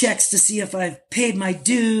somebody checks to see if I've paid my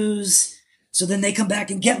dues. So then they come back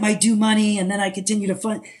and get my due money, and then I continue to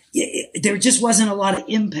fund. There just wasn't a lot of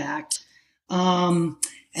impact. And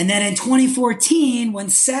then in 2014, when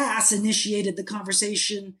SAS initiated the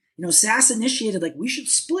conversation, SAS initiated like we should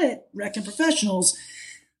split rec and professionals.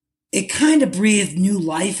 It kind of breathed new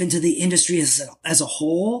life into the industry as a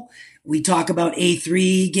whole. We talk about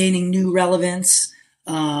A3 gaining new relevance.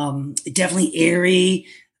 Definitely ARI.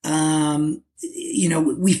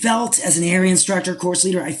 We felt as an ARI instructor, course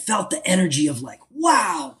leader, I felt the energy of like,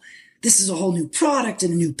 wow, this is a whole new product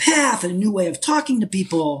and a new path and a new way of talking to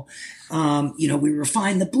people. We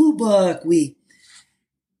refined the Blue Book.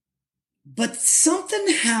 But something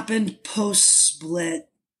happened post-split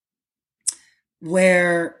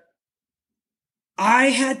where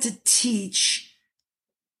I had to teach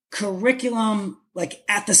curriculum like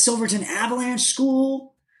at the Silverton Avalanche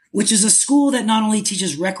School, which is a school that not only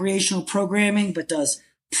teaches recreational programming, but does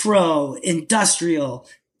pro, industrial,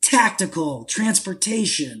 tactical,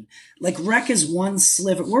 transportation. Like rec is one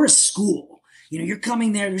sliver. We're a school. You're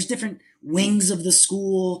coming there. There's different wings of the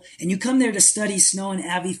school, and you come there to study snow and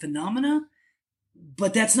avi phenomena.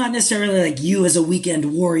 But that's not necessarily like you as a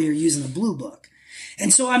weekend warrior using the Blue Book.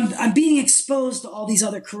 And so I'm being exposed to all these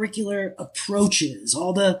other curricular approaches,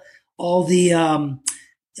 all the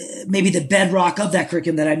maybe the bedrock of that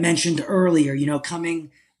curriculum that I mentioned earlier, coming,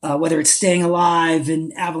 whether it's staying alive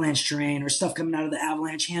in avalanche terrain or stuff coming out of the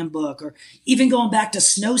Avalanche handbook, or even going back to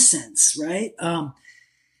snow sense, right?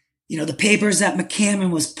 The papers that McCammon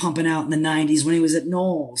was pumping out in the 90s when he was at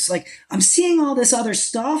Knowles. Like I'm seeing all this other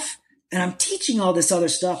stuff and I'm teaching all this other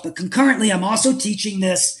stuff, but concurrently I'm also teaching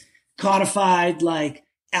this codified, like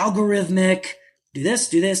algorithmic, do this,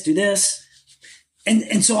 do this, do this.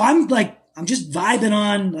 And so I'm just vibing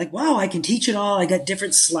on like, wow, I can teach it all. I got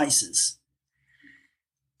different slices.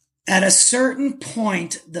 At a certain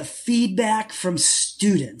point, the feedback from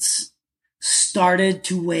students started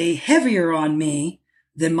to weigh heavier on me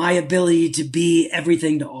than my ability to be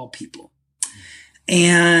everything to all people.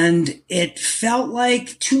 And it felt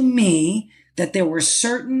like to me that there were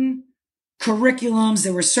certain curriculums,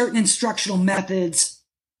 there were certain instructional methods,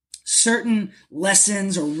 certain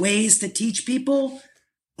lessons or ways to teach people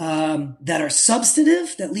that are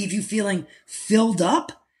substantive, that leave you feeling filled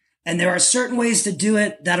up. And there are certain ways to do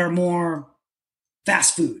it that are more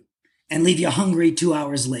fast food and leave you hungry 2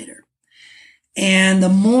 hours later. And the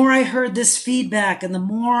more I heard this feedback and the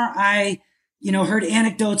more I, heard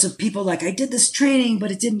anecdotes of people like, I did this training, but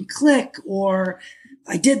it didn't click, or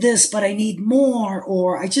I did this, but I need more,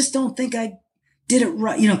 or I just don't think I did it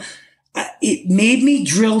right. It made me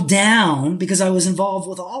drill down because I was involved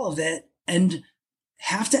with all of it and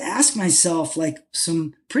have to ask myself like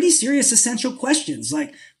some pretty serious essential questions.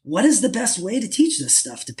 Like, what is the best way to teach this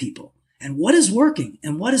stuff to people? And what is working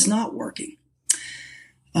and what is not working?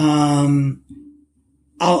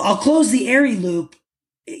 I'll close the ARI loop.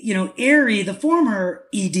 ARI, the former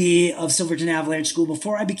ED of Silverton Avalanche School,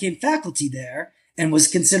 before I became faculty there and was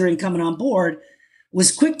considering coming on board,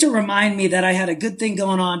 was quick to remind me that I had a good thing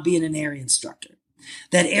going on being an ARI instructor.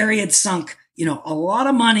 That ARI had sunk, a lot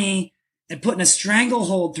of money and put in a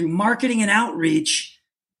stranglehold through marketing and outreach,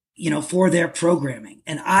 for their programming.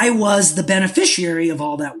 And I was the beneficiary of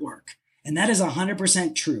all that work. And that is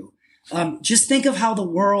 100% true. Just think of how the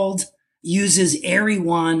world uses ARI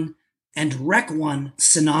 1 and Rec 1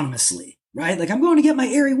 synonymously, right? Like, I'm going to get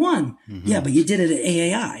my ARI 1. Mm-hmm. Yeah, but you did it at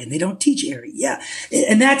AAI and they don't teach ARI. Yeah.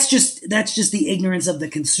 And that's just the ignorance of the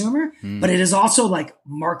consumer, but it is also like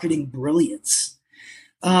marketing brilliance.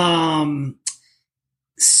 Somewhere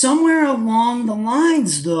along the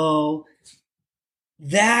lines, though,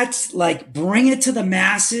 That's like bring it to the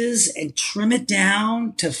masses and trim it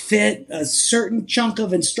down to fit a certain chunk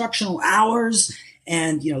of instructional hours.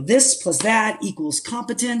 And, this plus that equals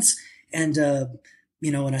competence and,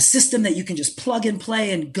 in a system that you can just plug and play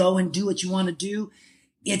and go and do what you want to do.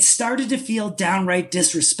 It started to feel downright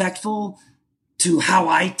disrespectful to how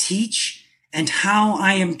I teach and how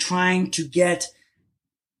I am trying to get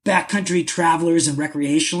backcountry travelers and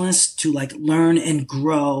recreationalists to like learn and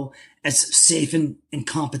grow as safe and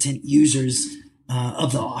competent users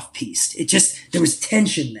of the off-piste. There was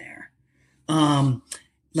tension there.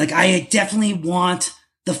 I definitely want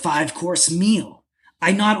the 5-course meal.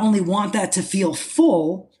 I not only want that to feel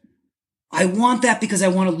full, I want that because I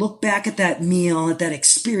want to look back at that meal, at that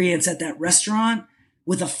experience, at that restaurant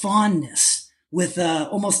with a fondness, with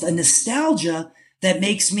almost a nostalgia that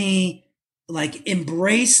makes me like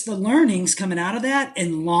embrace the learnings coming out of that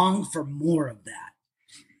and long for more of that.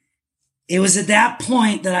 It was at that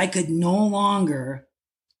point that I could no longer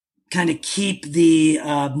kind of keep the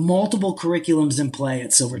multiple curriculums in play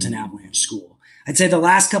at Silverton Avalanche School. I'd say the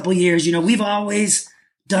last couple of years, we've always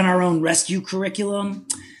done our own rescue curriculum.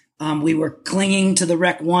 We were clinging to the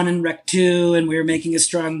Rec 1 and Rec 2,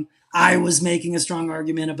 and I was making a strong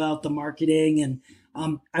argument about the marketing.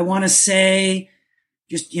 And I want to say,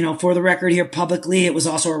 just, for the record here publicly, it was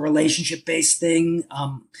also a relationship-based thing.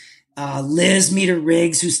 Liz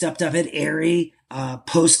Meter-Riggs, who stepped up at Aerie,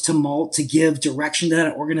 post-tumult to give direction to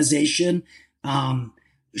that organization.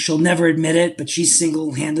 She'll never admit it, but she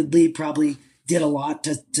single-handedly probably did a lot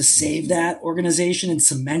to save that organization and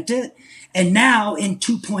cement it. And now in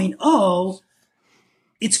 2.0,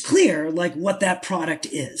 it's clear like what that product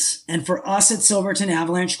is. And for us at Silverton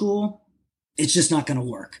Avalanche School, it's just not going to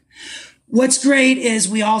work. What's great is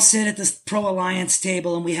we all sit at the Pro Alliance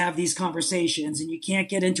table and we have these conversations, and you can't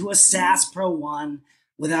get into a SAS Pro 1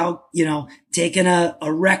 without, taking a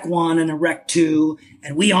Rec 1 and a Rec 2.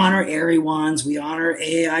 And we honor Aerie 1s, we honor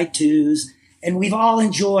AAI 2s, and we've all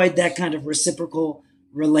enjoyed that kind of reciprocal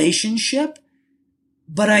relationship.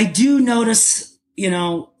 But I do notice,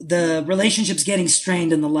 the relationship's getting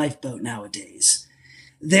strained in the lifeboat nowadays.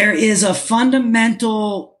 There is a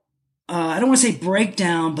fundamental I don't want to say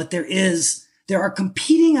breakdown, but there are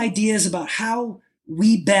competing ideas about how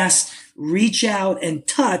we best reach out and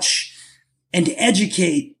touch and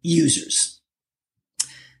educate users.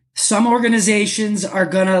 Some organizations are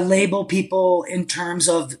going to label people in terms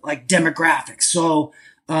of like demographics. So,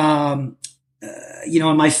 in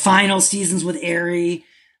my final seasons with Aerie,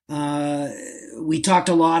 we talked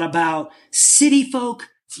a lot about city folk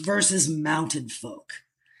versus mountain folk.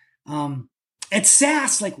 At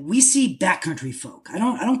SAS, we see backcountry folk. I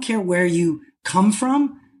don't care where you come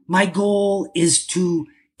from. My goal is to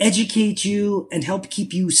educate you and help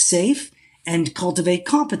keep you safe and cultivate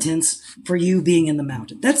competence for you being in the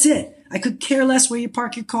mountain. That's it. I could care less where you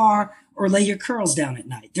park your car or lay your curls down at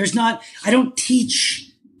night. I don't teach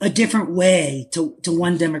a different way to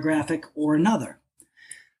one demographic or another.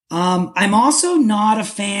 I'm also not a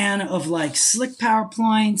fan of slick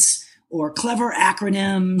PowerPoints or clever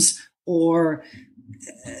acronyms or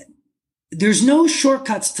there's no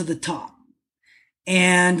shortcuts to the top.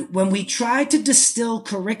 And when we try to distill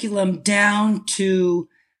curriculum down to,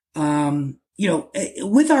 with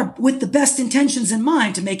the best intentions in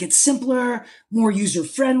mind to make it simpler, more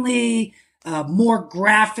user-friendly, more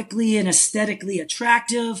graphically and aesthetically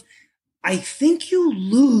attractive, I think you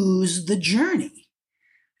lose the journey.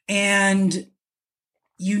 And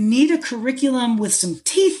you need a curriculum with some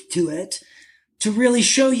teeth to it to really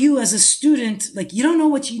show you as a student, you don't know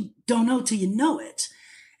what you don't know till you know it.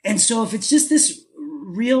 And so if it's just this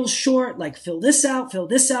real short, fill this out, fill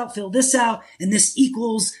this out, fill this out, and this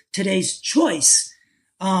equals today's choice.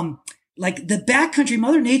 The backcountry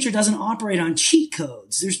Mother Nature doesn't operate on cheat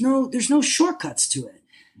codes. There's no shortcuts to it.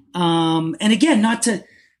 And again, not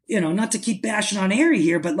to keep bashing on Aerie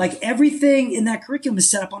here, but everything in that curriculum is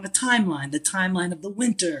set up on the timeline of the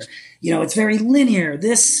winter. It's very linear.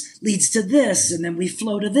 This leads to this, and then we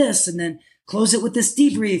flow to this, and then close it with this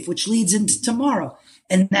debrief, which leads into tomorrow.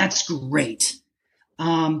 And that's great.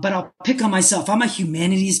 But I'll pick on myself. I'm a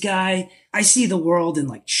humanities guy. I see the world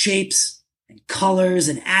in shapes and colors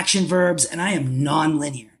and action verbs, and I am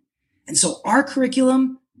nonlinear. And so our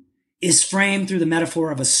curriculum is framed through the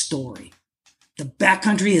metaphor of a story. The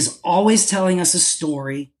backcountry is always telling us a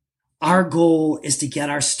story. Our goal is to get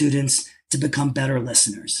our students to become better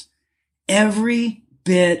listeners. Every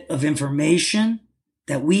bit of information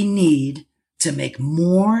that we need to make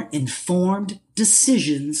more informed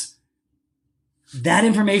decisions, that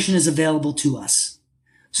information is available to us.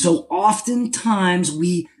 So oftentimes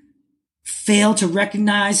we fail to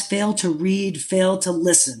recognize, fail to read, fail to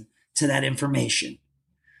listen to that information.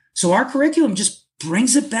 So our curriculum just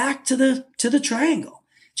brings it back to the triangle,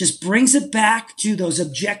 just brings it back to those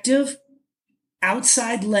objective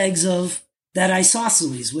outside legs of that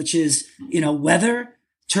isosceles, which is, weather,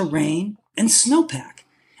 terrain, and snowpack.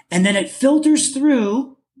 And then it filters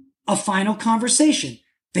through a final conversation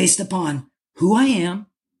based upon who I am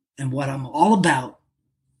and what I'm all about.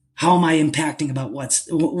 How am I impacting about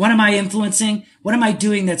what am I influencing? What am I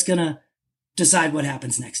doing that's going to decide what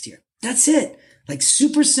happens next year? That's it. Like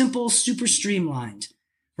super simple, super streamlined,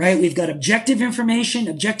 right? We've got objective information,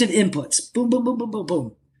 objective inputs. Boom, boom, boom, boom, boom,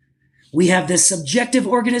 boom. We have this subjective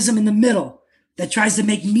organism in the middle that tries to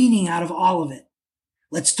make meaning out of all of it.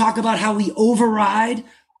 Let's talk about how we override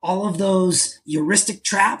all of those heuristic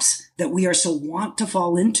traps that we are so wont to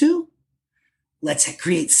fall into. Let's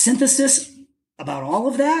create synthesis about all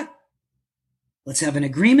of that. Let's have an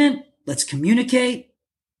agreement. Let's communicate.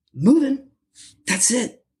 Moving. That's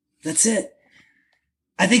it. That's it.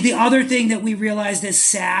 I think the other thing that we realized as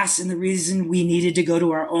SAS, and the reason we needed to go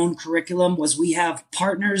to our own curriculum, was we have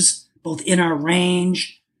partners both in our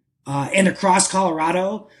range and across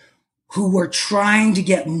Colorado who were trying to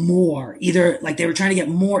get more, either like they were trying to get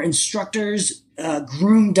more instructors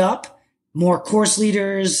groomed up, more course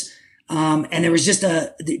leaders, and there was just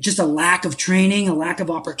a lack of training, a lack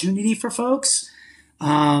of opportunity for folks.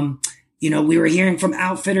 We were hearing from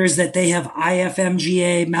outfitters that they have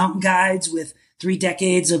IFMGA mountain guides with 3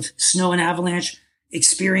 decades of snow and avalanche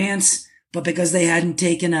experience, but because they hadn't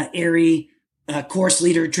taken a ARI course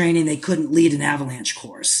leader training, they couldn't lead an avalanche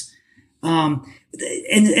course.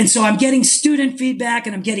 And so I'm getting student feedback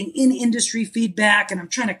and I'm getting in-industry feedback, and I'm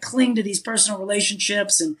trying to cling to these personal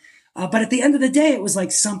relationships. But at the end of the day, it was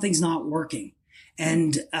like something's not working.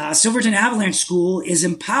 And Silverton Avalanche School is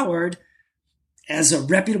empowered as a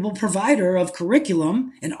reputable provider of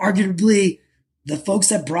curriculum, and arguably the folks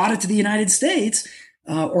that brought it to the United States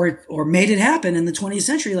or made it happen in the 20th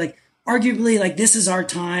century, like arguably like this is our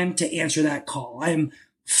time to answer that call. I am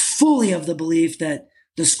fully of the belief that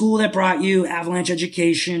the school that brought you avalanche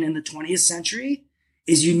education in the 20th century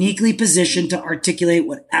is uniquely positioned to articulate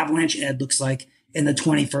what avalanche ed looks like in the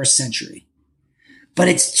 21st century. But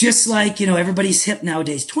it's just like, everybody's hip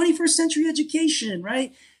nowadays. 21st century education,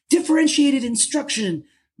 right? Differentiated instruction,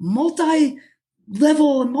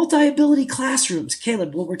 multi-level and multi-ability classrooms.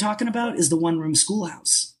 Caleb, what we're talking about is the one-room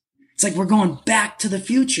schoolhouse. It's like we're going back to the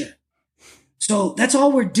future. So that's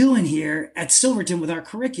all we're doing here at Silverton with our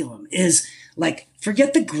curriculum is like,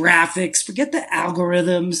 forget the graphics, forget the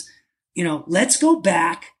algorithms, let's go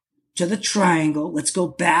back to the triangle. Let's go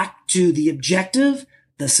back to the objective,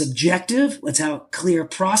 the subjective. Let's have clear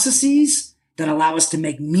processes that allow us to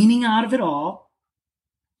make meaning out of it all.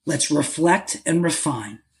 Let's reflect and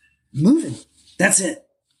refine. Moving. That's it.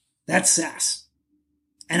 That's SAS.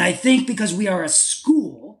 And I think because we are a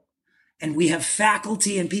school and we have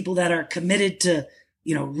faculty and people that are committed to,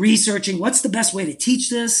 researching what's the best way to teach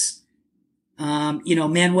this.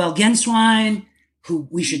 Manuel Genswein, who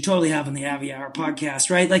we should totally have on the Avi Hour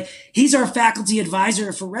podcast, right? Like he's our faculty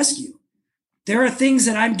advisor for rescue. There are things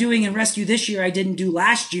that I'm doing in rescue this year I didn't do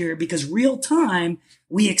last year because real time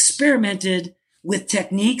we experimented with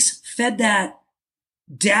techniques, fed that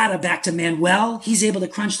data back to Manuel. He's able to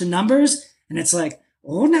crunch the numbers and it's like,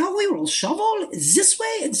 oh, now we will shovel this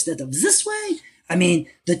way instead of this way. I mean,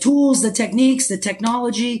 the tools, the techniques, the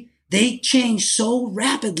technology, they change so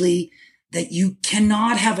rapidly that you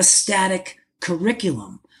cannot have a static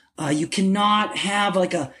curriculum. You cannot have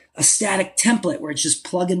like a static template where it's just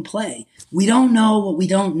plug and play. We don't know what we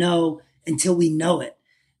don't know until we know it.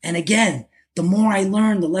 And again, the more I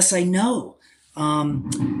learn, the less I know.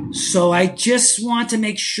 So I just want to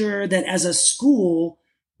make sure that as a school,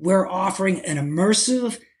 we're offering an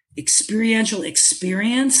immersive, experiential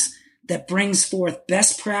experience that brings forth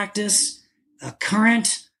best practice,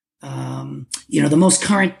 current, the most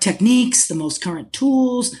current techniques, the most current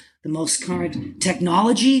tools, the most current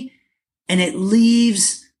technology, and it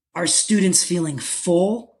leaves our students feeling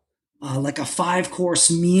full, like a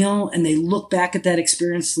 5-course meal, and they look back at that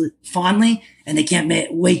experience fondly, and they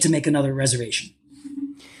can't wait to make another reservation.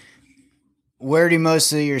 Where do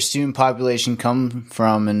most of your student population come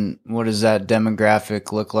from, and what does that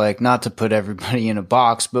demographic look like? Not to put everybody in a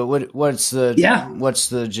box, but what's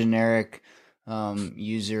the generic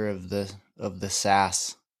user of the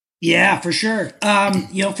SAS? Yeah, for sure.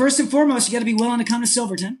 First and foremost, you got to be willing to come to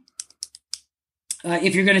Silverton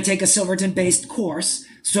if you're going to take a Silverton-based course.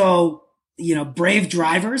 So, brave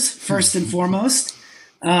drivers first and foremost.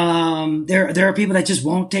 There are people that just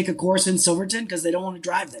won't take a course in Silverton because they don't want to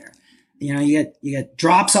drive there. You get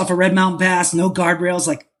drops off a Red Mountain Pass, no guardrails.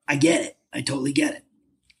 Like, I get it. I totally get it.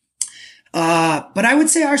 But I would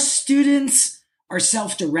say our students are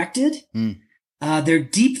self-directed. They're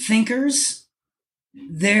deep thinkers.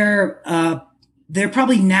 Their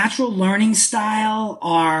probably natural learning style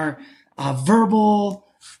are verbal,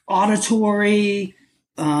 auditory.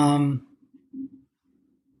 They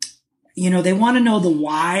want to know the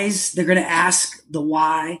whys. They're going to ask the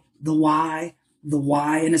why.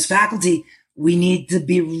 And as faculty, we need to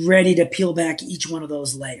be ready to peel back each one of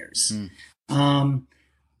those layers.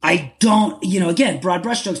 I don't, again, broad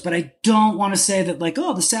brushstrokes, but I don't want to say that like,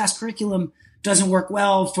 oh, the SAS curriculum doesn't work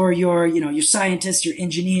well for your scientists, your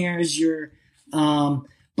engineers,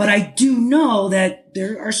 but I do know that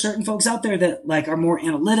there are certain folks out there that like are more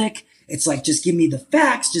analytic. It's like, just give me the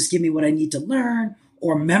facts, just give me what I need to learn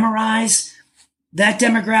or memorize. That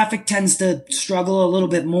demographic tends to struggle a little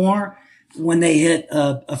bit more when they hit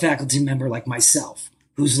a faculty member like myself,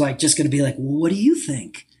 who's like, just going to be like, well, what do you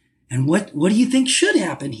think? And what do you think should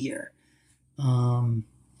happen here?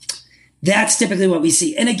 That's typically what we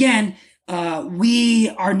see. And again, we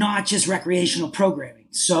are not just recreational programming.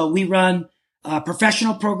 So we run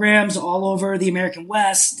professional programs all over the American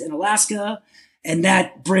West and Alaska. And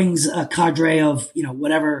that brings a cadre of,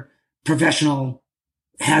 whatever professional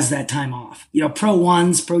has that time off. Pro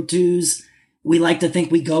ones, pro twos, we like to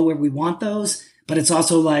think we go where we want those, but it's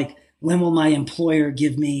also like, when will my employer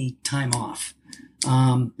give me time off?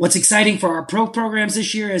 What's exciting for our pro programs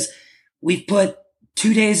this year is we've put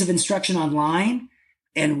 2 days of instruction online,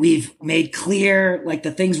 and we've made clear like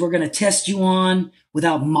the things we're going to test you on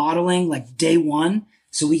without modeling like day one.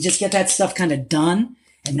 So we just get that stuff kind of done.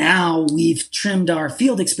 And now we've trimmed our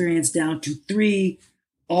field experience down to 3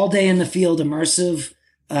 all day in the field immersive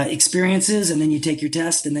experiences. And then you take your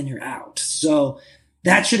test and then you're out. So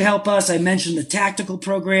that should help us. I mentioned the tactical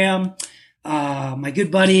program. My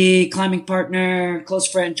good buddy, climbing partner, close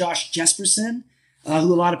friend, Josh Jesperson,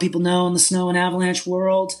 who a lot of people know in the snow and avalanche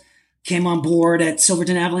world, came on board at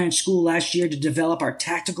Silverton Avalanche School last year to develop our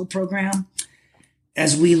tactical program.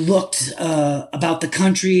 As we looked about the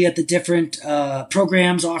country at the different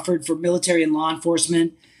programs offered for military and law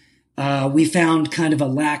enforcement, we found kind of a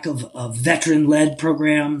lack of veteran-led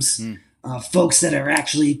programs, folks that are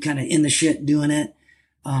actually kind of in the shit doing it.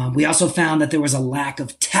 We also found that there was a lack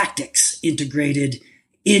of tactics integrated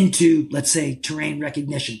into, let's say, terrain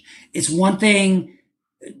recognition. It's one thing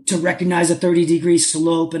to recognize a 30-degree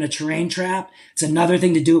slope and a terrain trap. It's another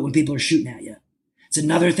thing to do it when people are shooting at you. It's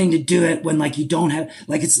another thing to do it when like you don't have,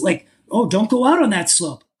 like, it's like, oh, don't go out on that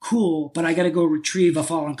slope. Cool. But I got to go retrieve a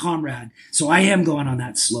fallen comrade. So I am going on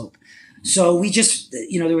that slope. So we just,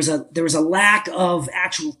 there was a lack of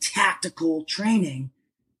actual tactical training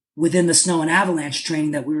within the snow and avalanche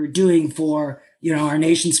training that we were doing for, our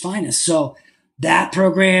nation's finest. So that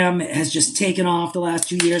program has just taken off the last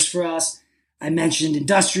 2 years for us. I mentioned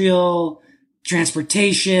industrial,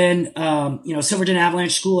 transportation, Silverton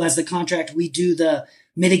Avalanche School has the contract. We do the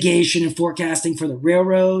mitigation and forecasting for the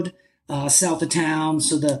railroad, south of town.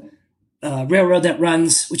 So the, railroad that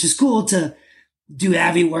runs, which is cool to do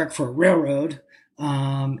AVI work for a railroad.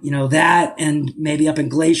 That and maybe up in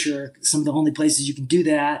Glacier, some of the only places you can do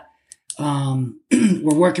that.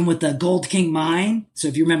 We're working with the Gold King mine. So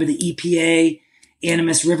if you remember the EPA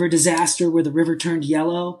Animas River disaster where the river turned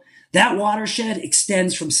yellow, that watershed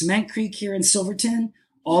extends from Cement Creek here in Silverton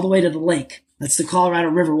all the way to the lake. That's the Colorado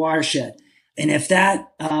River watershed. And if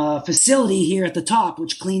that facility here at the top,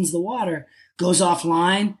 which cleans the water, goes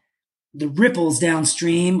offline, the ripples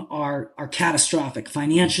downstream are catastrophic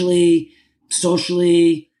financially,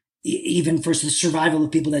 socially, even for the survival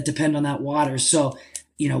of people that depend on that water. So,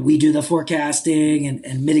 we do the forecasting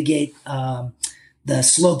and mitigate the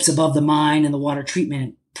slopes above the mine and the water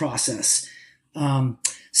treatment process.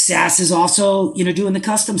 SAS is also, doing the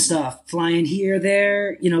custom stuff, flying here,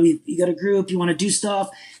 there, you got a group, you want to do stuff.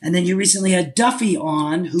 And then you recently had Duffy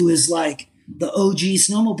on, who is like the OG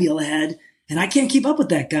snowmobile head. And I can't keep up with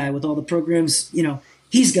that guy with all the programs,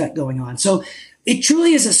 he's got going on. So it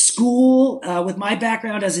truly is a school with my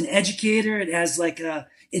background as an educator. It has like a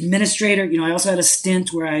administrator. I also had a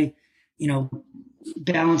stint where I,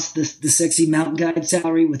 balanced the sexy mountain guide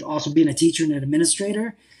salary with also being a teacher and an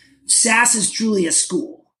administrator. SAS is truly a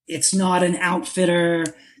school. It's not an outfitter.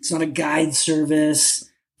 It's not a guide service.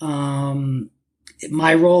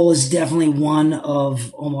 My role is definitely one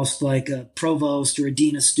of almost like a provost or a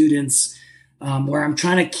dean of students, where I'm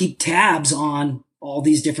trying to keep tabs on all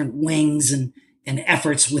these different wings and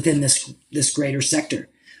efforts within this greater sector.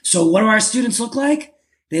 So what do our students look like?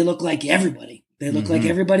 They look like everybody. They look like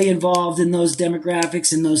everybody involved in those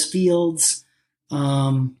demographics, in those fields.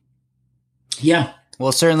 Yeah.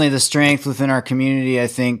 Well, certainly the strength within our community, I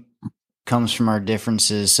think, comes from our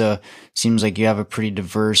differences. So it seems like you have a pretty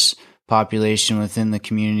diverse population within the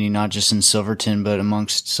community, not just in Silverton, but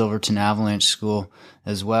amongst Silverton Avalanche School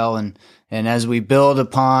as well. And as we build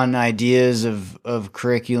upon ideas of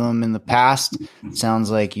curriculum in the past, it sounds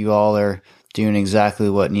like you all are doing exactly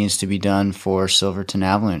what needs to be done for Silverton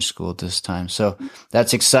Avalanche School at this time. So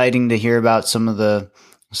that's exciting to hear about some of the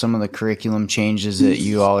curriculum changes that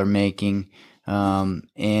you all are making.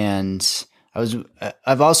 And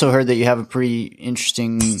I've also heard that you have a pretty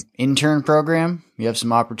interesting intern program. You have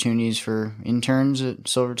some opportunities for interns at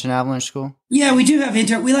Silverton Avalanche School. Yeah, we do have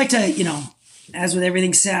intern. We like to, as with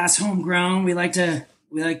everything SAS homegrown, we like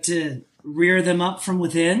to rear them up from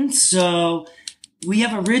within. So we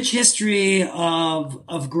have a rich history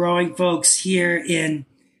of growing folks here in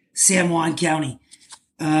San Juan County.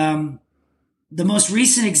 The most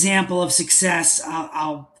recent example of success,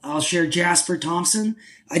 I'll share Jasper Thompson.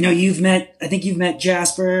 I know I think you've met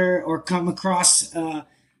Jasper or come across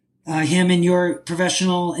him in your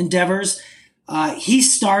professional endeavors. He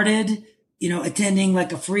started, attending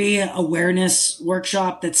like a free awareness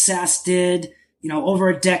workshop that SAS did, over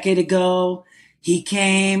a decade ago. He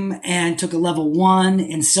came and took a level 1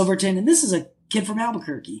 in Silverton, and this is a kid from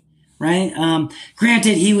Albuquerque, right?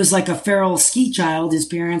 Granted, he was like a feral ski child. His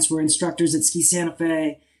parents were instructors at Ski Santa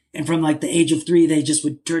Fe, and from like the age of 3, they just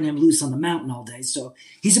would turn him loose on the mountain all day. So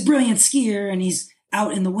he's a brilliant skier, and he's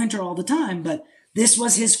out in the winter all the time, but this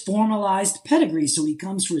was his formalized pedigree. So he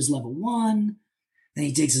comes for his level 1, then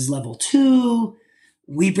he takes his level 2.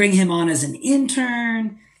 We bring him on as an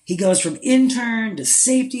intern. He goes from intern to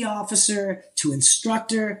safety officer to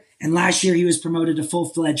instructor. And last year he was promoted to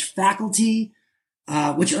full-fledged faculty,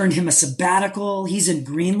 which earned him a sabbatical. He's in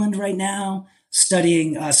Greenland right now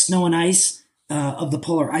studying snow and ice of the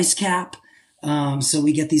polar ice cap. So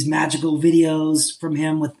we get these magical videos from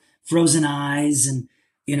him with frozen eyes and,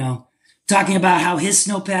 talking about how his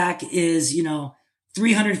snowpack is,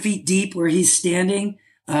 300 feet deep where he's standing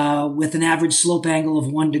with an average slope angle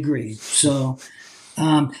of 1 degree. So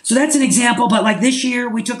that's an example. But like this year,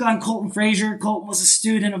 we took on Colton Frazier. Colton was a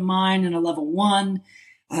student of mine in a level 1.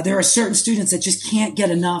 There are certain students that just can't get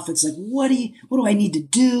enough. It's like, what do I need to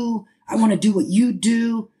do? I want to do what you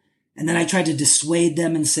do. And then I tried to dissuade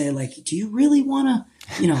them and say, like, do you really want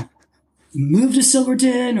to, move to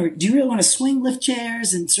Silverton, or do you really want to swing lift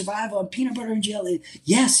chairs and survive on peanut butter and jelly?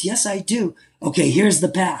 Yes, I do. Okay, here's the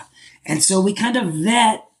path. And so we kind of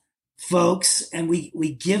vet folks and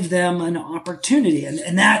we give them an opportunity.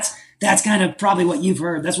 And that's kind of probably what you've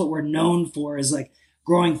heard. That's what we're known for, is like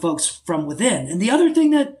growing folks from within. And the other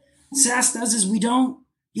thing that SAS does is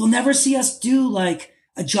you'll never see us do like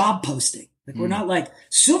a job posting. Like we're not like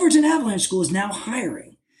Silverton Avalanche School is now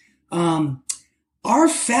hiring. Our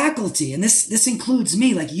faculty, and this includes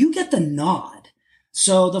me, like you get the nod.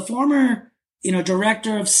 So the former,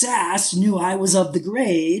 director of SAS knew I was of the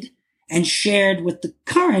grade and shared with the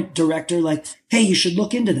current director, like, hey, you should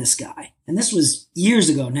look into this guy. And this was years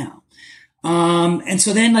ago now. And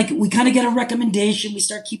so then like we kind of get a recommendation. We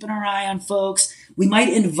start keeping our eye on folks. We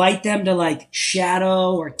might invite them to like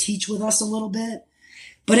shadow or teach with us a little bit.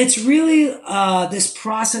 But it's really this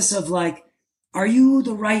process of like, are you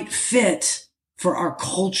the right fit for our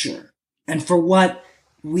culture and for what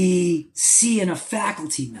we see in a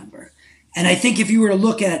faculty member? And I think if you were to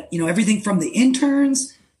look at, everything from the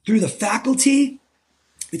interns through the faculty,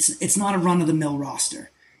 it's not a run-of-the-mill roster.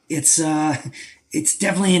 It's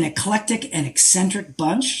definitely an eclectic and eccentric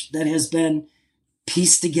bunch that has been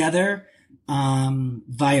pieced together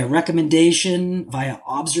via recommendation, via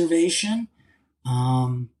observation.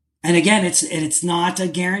 And again, it's not a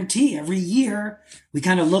guarantee. Every year we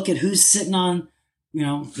kind of look at who's sitting on,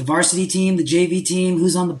 the varsity team, the JV team,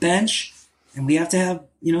 who's on the bench, and we have to have,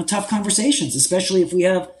 tough conversations, especially if we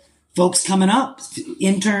have folks coming up,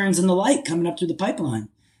 interns and the like coming up through the pipeline.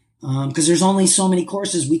 Because there's only so many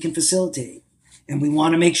courses we can facilitate. And we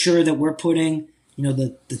want to make sure that we're putting,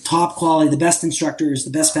 the top quality, the best instructors,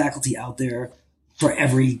 the best faculty out there for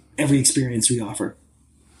every experience we offer.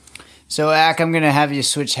 So, Ack, I'm going to have you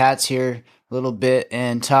switch hats here a little bit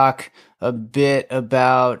and talk a bit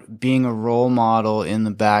about being a role model in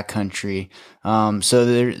the backcountry. So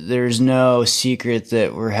there's no secret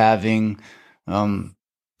that we're having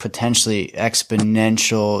potentially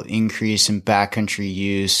exponential increase in backcountry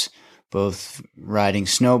use, both riding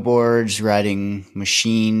snowboards, riding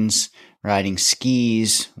machines, riding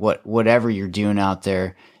skis, whatever you're doing out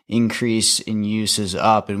there. Increase in use is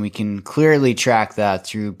up, and we can clearly track that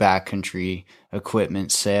through backcountry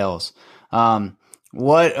equipment sales.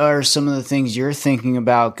 What are some of the things you're thinking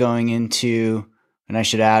about going into And I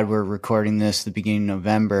should add, we're recording this the beginning of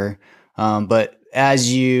November. But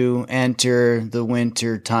as you enter the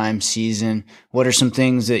winter time season, what are some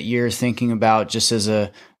things that you're thinking about just as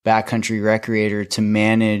a backcountry recreator to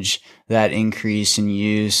manage that increase in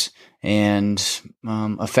use and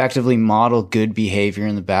effectively model good behavior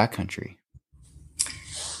in the backcountry?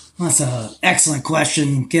 Well, that's an excellent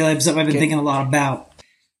question, Caleb. Something I've been thinking a lot about.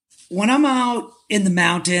 When I'm out in the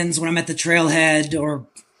mountains, when I'm at the trailhead, or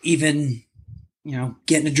even,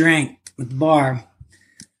 getting a drink at the bar,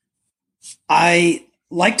 I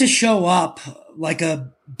like to show up like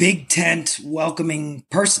a big tent welcoming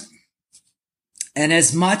person. And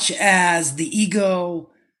as much as the ego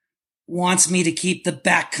wants me to keep the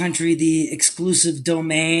backcountry the exclusive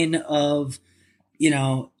domain of,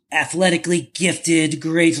 athletically gifted,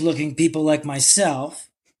 great looking people like myself,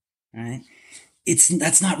 right?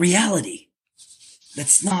 That's not reality.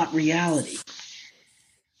 That's not reality.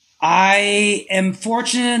 I am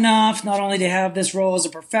fortunate enough not only to have this role as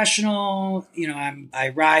a professional, I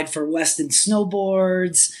ride for Weston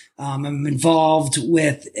Snowboards. I'm involved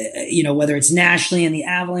with, whether it's nationally in the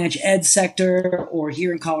Avalanche ed sector or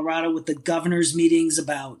here in Colorado with the governor's meetings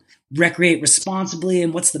about recreate responsibly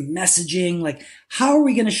and what's the messaging. Like, how are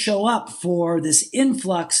we going to show up for this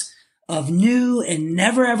influx of new and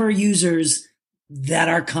never ever users that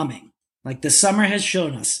are coming? Like the summer has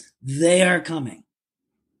shown us, they are coming.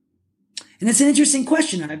 And it's an interesting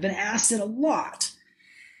question. I've been asked it a lot.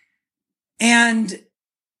 And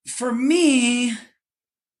for me,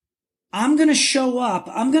 I'm going to show up.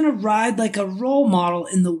 I'm going to ride like a role model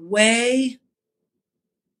in the way,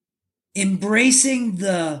 embracing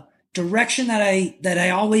the direction that I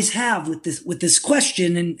always have with this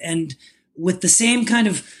question, and with the same kind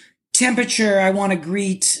of temperature I want to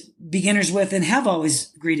greet beginners with and have always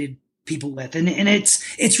greeted people with. And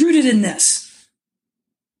it's rooted in this.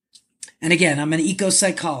 And again, I'm an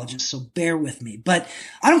eco-psychologist, so bear with me. But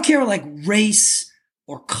I don't care like race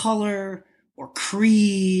or color or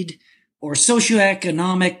creed or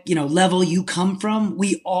socioeconomic, level you come from.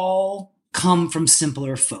 We all come from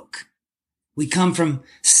simpler folk. We come from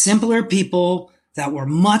simpler people that were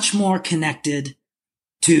much more connected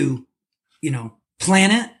to,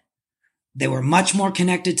 planet. They were much more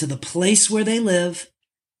connected to the place where they live,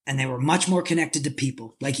 and they were much more connected to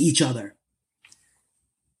people like each other.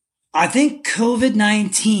 I think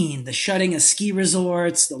COVID-19, the shutting of ski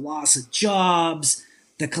resorts, the loss of jobs,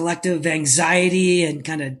 the collective anxiety and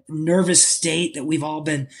kind of nervous state that we've all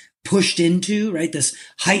been pushed into, right? This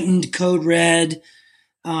heightened code red,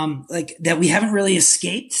 that we haven't really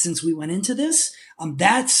escaped since we went into this.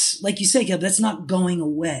 That's, like you say, Kev, that's not going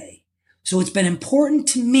away. So it's been important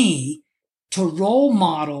to me to role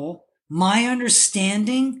model my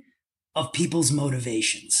understanding of people's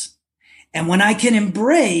motivations. And when I can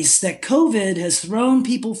embrace that COVID has thrown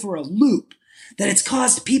people for a loop, that it's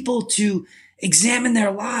caused people to examine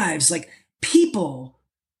their lives, like people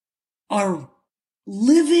are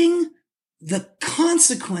living the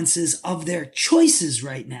consequences of their choices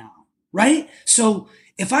right now, right? So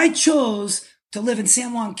if I chose to live in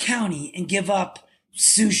San Juan County and give up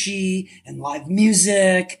sushi and live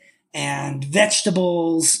music and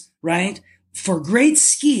vegetables, right, for great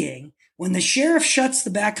skiing, when the sheriff shuts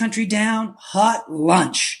the backcountry down, hot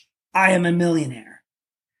lunch, I am a millionaire,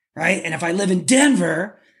 right? And if I live in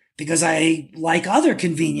Denver, because I like other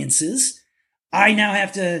conveniences, I now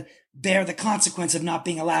have to bear the consequence of not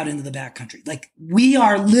being allowed into the backcountry. Like, we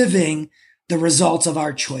are living the results of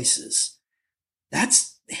our choices.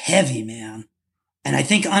 That's heavy, man. And I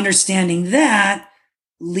think understanding that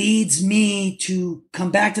leads me to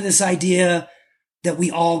come back to this idea that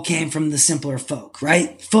we all came from the simpler folk,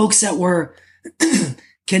 right? Folks that were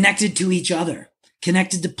connected to each other,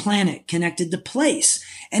 connected to planet, connected to place.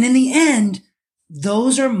 And in the end,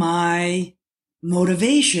 those are my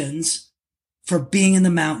motivations for being in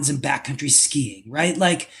the mountains and backcountry skiing, right?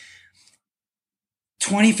 Like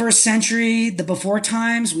 21st century, the before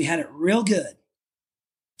times, we had it real good.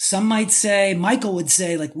 Some might say, Michael would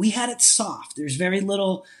say, like, we had it soft. There's very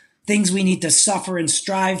little things we need to suffer and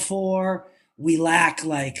strive for. We lack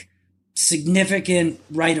like significant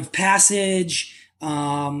rite of passage.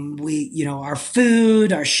 Our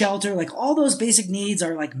food, our shelter, like all those basic needs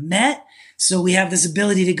are like met. So we have this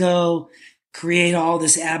ability to go create all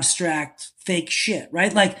this abstract fake shit,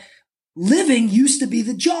 right? Like living used to be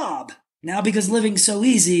the job. Now, because living's so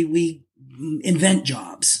easy, we invent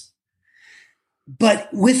jobs.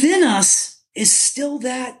 But within us is still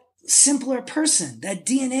that simpler person, that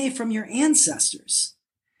DNA from your ancestors.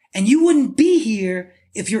 And you wouldn't be here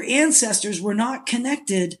if your ancestors were not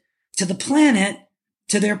connected to the planet,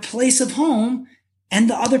 to their place of home, and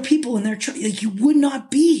the other people in their church. Like, you would not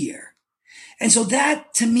be here. And so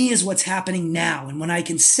that to me is what's happening now. And when I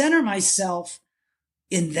can center myself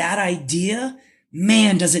in that idea,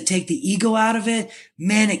 man, does it take the ego out of it?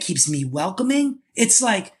 Man, it keeps me welcoming. It's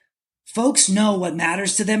like folks know what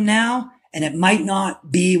matters to them now, and it might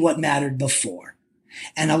not be what mattered before.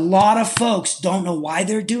 And a lot of folks don't know why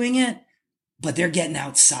they're doing it, but they're getting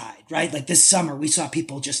outside, right? Like this summer, we saw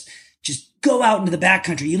people just go out into the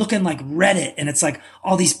backcountry. You look in like Reddit, and it's like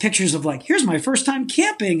all these pictures of like, here's my first time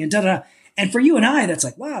camping and da-da. And for you and I, that's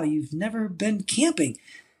like, wow, you've never been camping.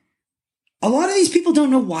 A lot of these people don't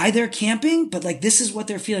know why they're camping, but like, this is what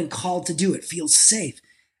they're feeling called to do. It feels safe.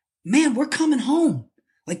 Man, we're coming home.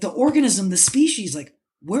 Like the organism, the species, like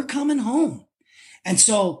we're coming home. And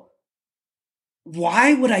so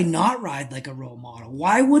why would I not ride like a role model?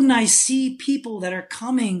 Why wouldn't I see people that are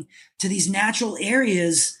coming to these natural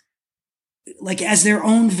areas like as their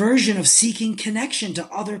own version of seeking connection to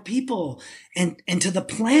other people and to the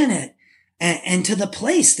planet and to the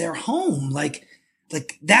place, their home? Like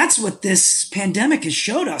that's what this pandemic has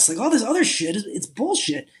showed us. Like all this other shit, it's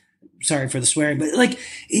bullshit. Sorry for the swearing, but like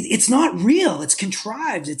it's not real. It's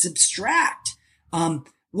contrived. It's abstract.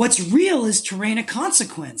 What's real is terrain of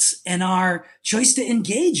consequence and our choice to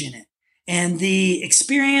engage in it, and the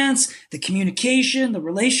experience, the communication, the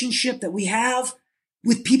relationship that we have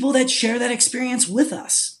with people that share that experience with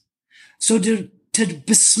us. So to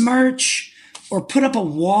besmirch or put up a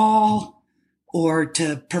wall or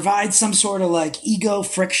to provide some sort of like ego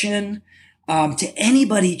friction to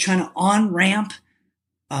anybody trying to on-ramp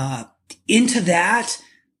into that,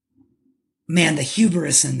 man, the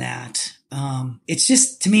hubris in that. It's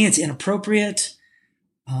just, to me, it's inappropriate.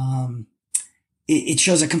 It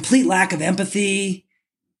shows a complete lack of empathy.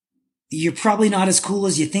 You're probably not as cool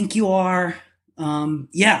as you think you are.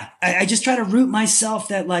 I just try to root myself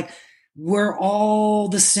that like, we're all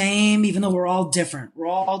the same, even though we're all different. We're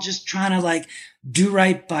all just trying to like do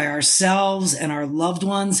right by ourselves and our loved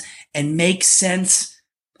ones and make sense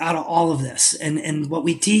out of all of this. And what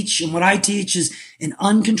we teach and what I teach is in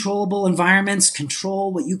uncontrollable environments,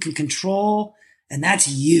 control what you can control. And that's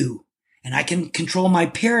you. And I can control my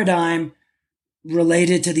paradigm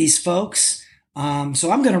related to these folks. So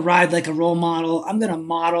I'm going to ride like a role model. I'm going to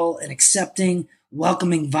model an accepting,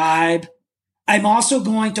 welcoming vibe. I'm also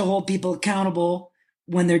going to hold people accountable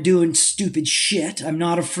when they're doing stupid shit. I'm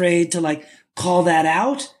not afraid to like call that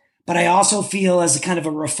out, but I also feel as a kind of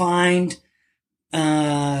a refined,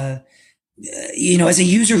 as a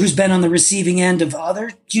user who's been on the receiving end of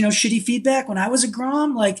other, shitty feedback when I was a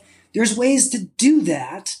Grom, like there's ways to do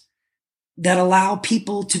that allow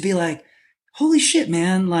people to be like, holy shit,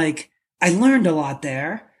 man. Like I learned a lot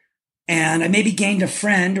there and I maybe gained a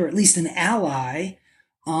friend or at least an ally.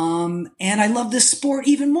 And I love this sport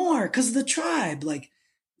even more because of the tribe. Like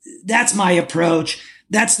that's my approach.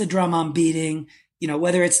 That's the drum I'm beating,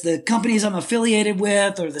 whether it's the companies I'm affiliated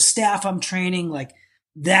with or the staff I'm training, like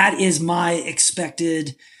that is my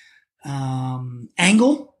expected,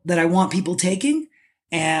 angle that I want people taking.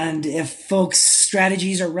 And if folks'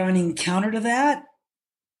 strategies are running counter to that,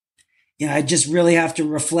 I just really have to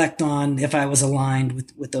reflect on if I was aligned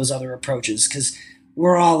with those other approaches, because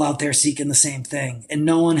we're all out there seeking the same thing and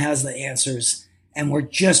no one has the answers and we're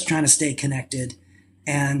just trying to stay connected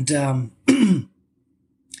and,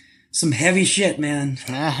 some heavy shit, man.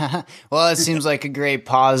 Well, it seems like a great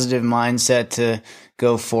positive mindset to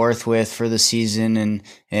go forth with for the season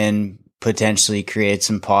and potentially create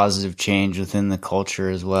some positive change within the culture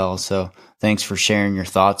as well. So thanks for sharing your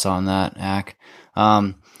thoughts on that, Ack.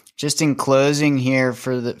 Just in closing here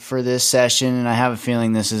for this session, and I have a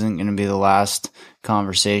feeling this isn't going to be the last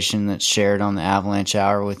conversation that's shared on the Avalanche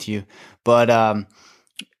Hour with you, but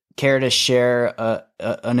care to share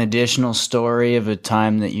an additional story of a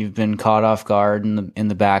time that you've been caught off guard in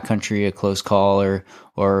the backcountry, a close call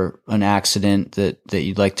or an accident that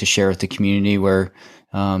you'd like to share with the community where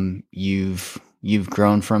you've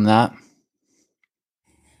grown from that?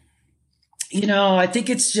 I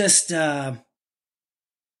think it's just an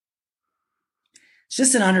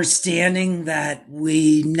understanding that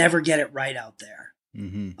we never get it right out there.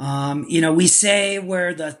 Mm-hmm. We say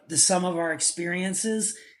we're the sum of our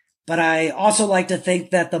experiences, but I also like to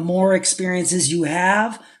think that the more experiences you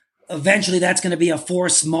have, eventually that's going to be a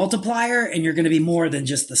force multiplier and you're going to be more than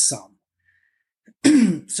just the sum.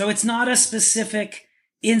 So it's not a specific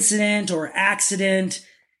incident or accident.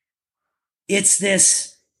 It's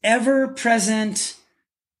this ever-present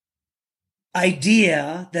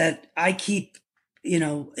idea that I keep,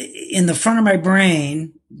 in the front of my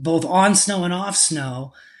brain, both on snow and off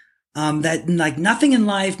snow, that like nothing in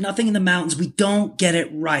life, nothing in the mountains, we don't get it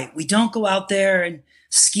right. We don't go out there and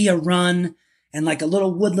ski a run and like a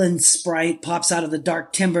little woodland sprite pops out of the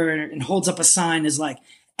dark timber and holds up a sign is like,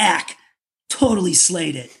 Ack, totally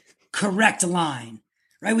slayed it. Correct line,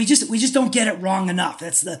 right? We just don't get it wrong enough.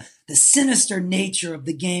 That's the sinister nature of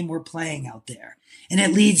the game we're playing out there. And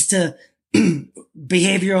it leads to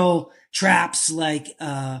behavioral traps like,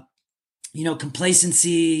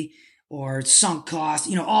 complacency or sunk cost,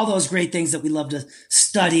 all those great things that we love to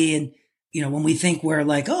study. And, when we think we're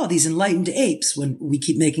like, oh, these enlightened apes, when we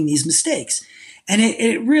keep making these mistakes. And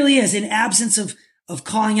it really is, in absence of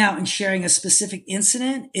calling out and sharing a specific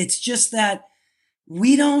incident. It's just that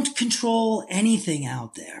we don't control anything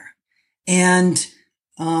out there. And,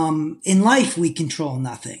 in life, we control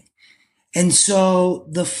nothing. And so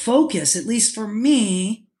the focus, at least for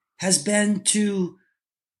me, has been to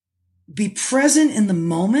be present in the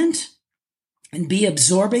moment and be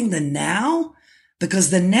absorbing the now,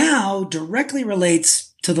 because the now directly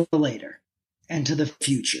relates to the later and to the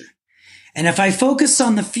future. And if I focus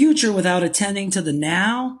on the future without attending to the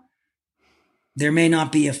now, there may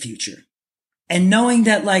not be a future. And knowing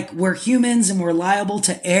that like we're humans and we're liable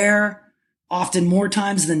to err often more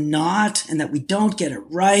times than not, and that we don't get it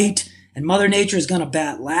right, and Mother Nature is going to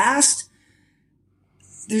bat last,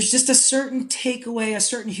 there's just a certain takeaway, a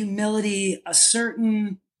certain humility, a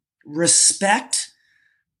certain respect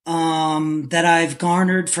that I've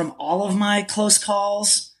garnered from all of my close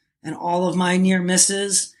calls and all of my near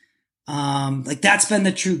misses. Like that's been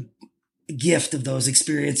the true gift of those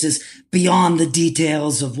experiences, beyond the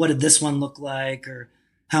details of what did this one look like, or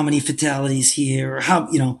how many fatalities here, or how,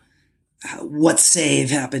 what save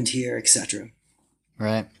happened here, etc.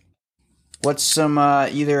 Right. What's some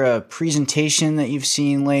either a presentation that you've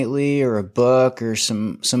seen lately, or a book, or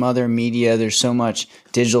some other media? There's so much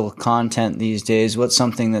digital content these days. What's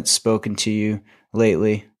something that's spoken to you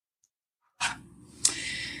lately?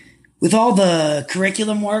 With all the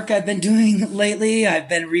curriculum work I've been doing lately, I've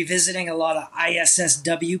been revisiting a lot of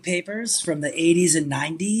ISSW papers from the 80s and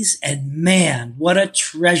 90s. And man, what a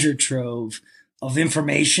treasure trove of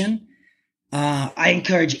information. I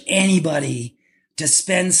encourage anybody to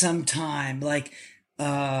spend some time, like,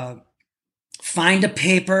 find a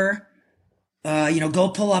paper, go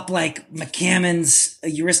pull up like McCammon's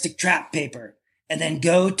heuristic trap paper, and then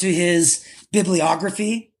go to his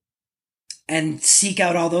bibliography and seek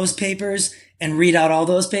out all those papers and read out all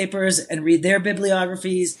those papers and read their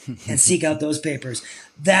bibliographies and seek out those papers.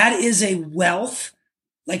 That is a wealth.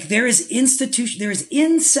 Like there is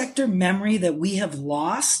in-sector memory that we have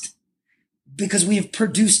lost because we have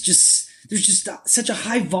produced there's just such a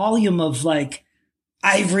high volume of like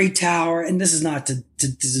ivory tower. And this is not to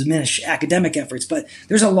diminish academic efforts, but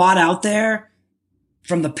there's a lot out there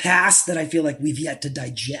from the past that I feel like we've yet to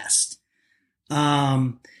digest.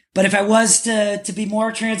 But if I was to be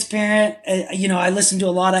more transparent, I listen to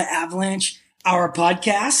a lot of Avalanche, our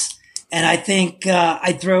podcasts, and I think,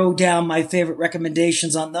 I'd throw down my favorite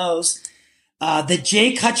recommendations on those. The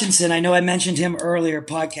Jake Hutchinson, I know I mentioned him earlier,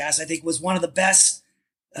 podcast, I think was one of the best,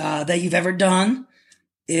 that you've ever done.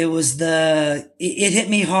 It hit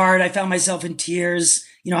me hard. I found myself in tears.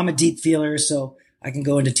 I'm a deep feeler, so I can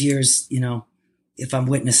go into tears, if I'm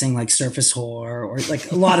witnessing like surface horror or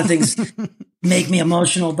like a lot of things make me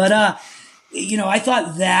emotional. But, I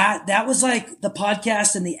thought that was like the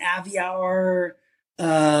podcast and the Avi Hour,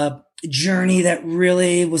 journey that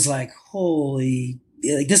really was like, holy,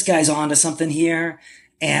 like this guy's onto something here.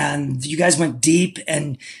 And you guys went deep,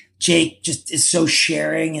 and Jake just is so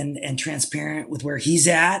sharing and transparent with where he's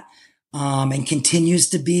at, and continues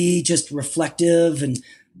to be just reflective and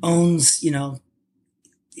owns,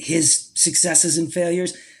 his successes and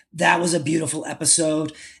failures. That was a beautiful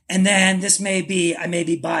episode. And then I may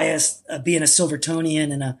be biased, being a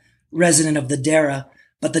Silvertonian and a resident of the Dara,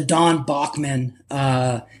 but the Don Bachman,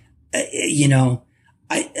 never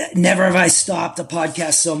have I stopped a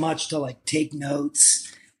podcast so much to like take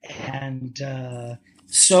notes. And,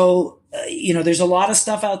 there's a lot of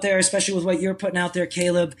stuff out there, especially with what you're putting out there,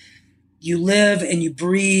 Caleb. You live and you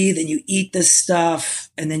breathe and you eat this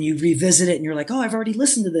stuff, and then you revisit it and you're like, oh, I've already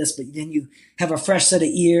listened to this, but then you have a fresh set of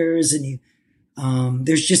ears, and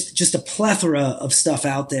there's just a plethora of stuff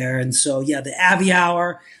out there. And so, yeah, the Avi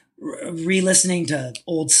Hour, re-listening to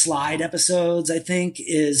old Slide episodes, I think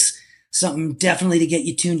is something definitely to get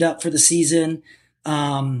you tuned up for the season.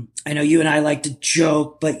 I know you and I like to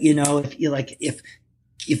joke, but if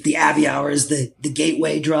the Avi Hour is the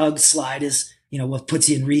gateway drug, Slide is, what puts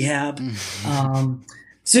you in rehab.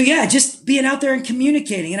 So yeah, just being out there and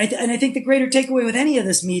communicating. And I think the greater takeaway with any of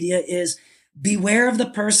this media is beware of the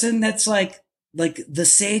person that's like like the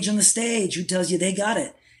sage on the stage who tells you they got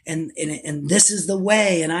it. And this is the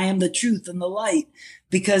way, and I am the truth and the light,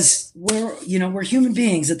 because we're human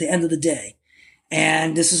beings at the end of the day.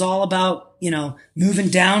 And this is all about, moving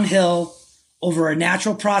downhill over our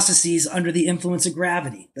natural processes under the influence of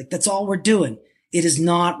gravity. Like, that's all we're doing. It is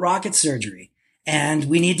not rocket surgery. And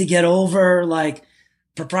we need to get over like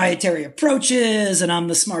proprietary approaches and I'm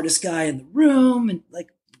the smartest guy in the room, and like,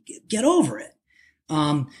 get over it.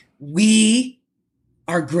 We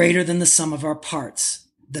are greater than the sum of our parts.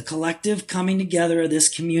 The collective coming together of this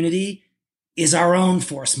community is our own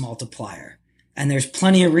force multiplier. And there's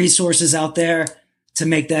plenty of resources out there to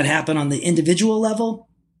make that happen on the individual level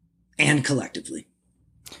and collectively.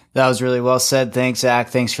 That was really well said. Thanks, Zach.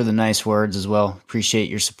 Thanks for the nice words as well. Appreciate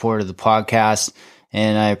your support of the podcast,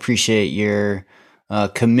 and I appreciate your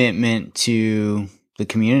commitment to the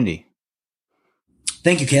community.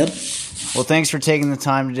 Thank you, Caleb. Well, thanks for taking the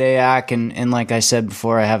time today, Ak. And like I said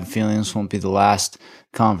before, I have a feeling this won't be the last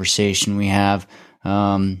conversation we have.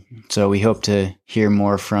 So we hope to hear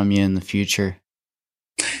more from you in the future.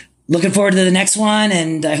 Looking forward to the next one,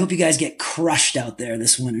 and I hope you guys get crushed out there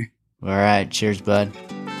this winter. All right. Cheers, bud.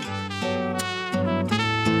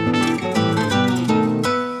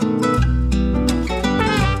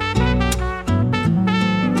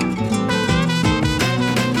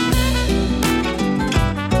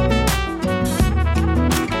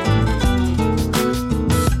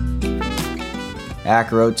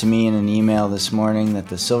 Ak wrote to me in an email this morning that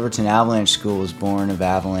the Silverton Avalanche School was born of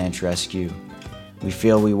Avalanche Rescue. We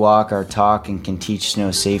feel we walk our talk and can teach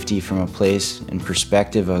snow safety from a place and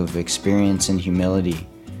perspective of experience and humility.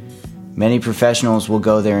 Many professionals will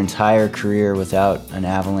go their entire career without an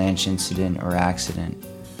avalanche incident or accident.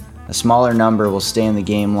 A smaller number will stay in the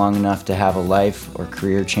game long enough to have a life or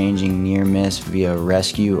career-changing near miss via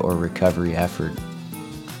rescue or recovery effort.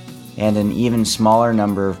 And an even smaller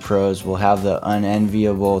number of pros will have the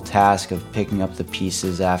unenviable task of picking up the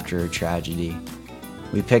pieces after a tragedy.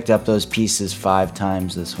 We picked up those pieces 5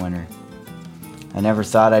 times this winter. I never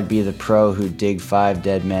thought I'd be the pro who'd dig 5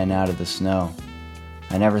 dead men out of the snow.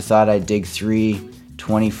 I never thought I'd dig 3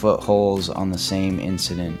 20-foot holes on the same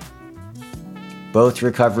incident. Both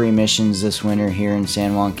recovery missions this winter here in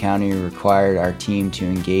San Juan County required our team to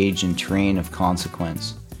engage in terrain of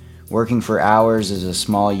consequence. Working for hours as a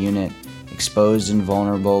small unit, exposed and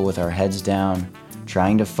vulnerable with our heads down,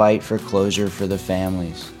 trying to fight for closure for the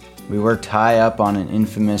families. We worked high up on an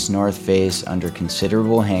infamous north face under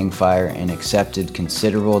considerable hangfire and accepted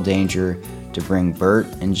considerable danger to bring Bert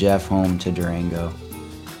and Jeff home to Durango.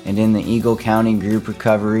 And in the Eagle County group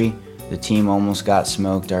recovery, the team almost got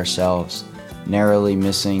smoked ourselves, narrowly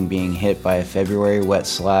missing being hit by a February wet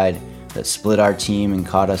slide that split our team and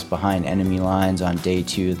caught us behind enemy lines on day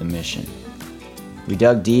 2 of the mission. We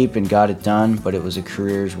dug deep and got it done, but it was a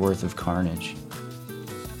career's worth of carnage.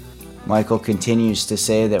 Michael continues to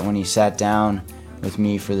say that when he sat down with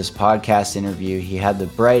me for this podcast interview, he had the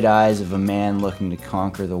bright eyes of a man looking to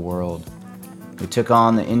conquer the world. We took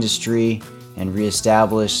on the industry and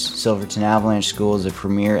reestablished Silverton Avalanche School as a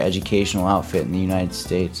premier educational outfit in the United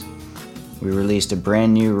States. We released a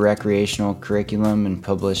brand new recreational curriculum and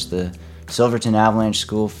published the Silverton Avalanche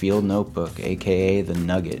School Field Notebook, aka the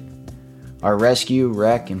Nugget. Our rescue,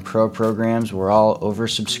 rec, and pro programs were all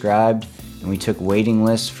oversubscribed, and we took waiting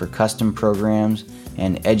lists for custom programs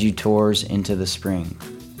and edu-tours into the spring.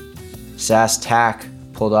 SAS TAC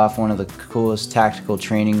pulled off one of the coolest tactical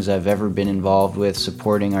trainings I've ever been involved with,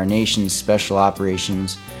 supporting our nation's special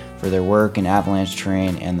operations for their work in avalanche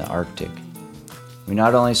terrain and the Arctic. We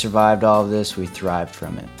not only survived all of this, we thrived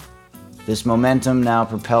from it. This momentum now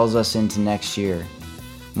propels us into next year.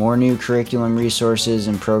 More new curriculum resources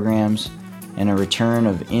and programs, and a return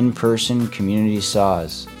of in-person community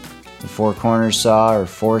saws. The Four Corners Saw, or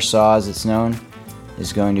 4 Saw as it's known,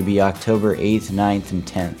 is going to be October 8th, 9th, and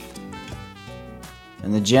 10th.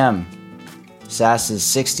 And the gem, SAS's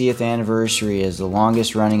 60th anniversary as the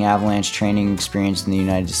longest running avalanche training experience in the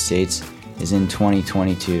United States, is in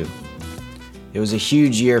 2022. It was a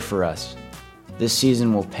huge year for us. This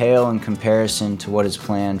season will pale in comparison to what is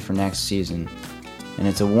planned for next season, and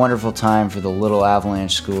it's a wonderful time for the little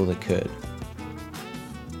avalanche school that could.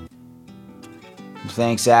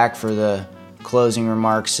 Thanks, Zach, for the closing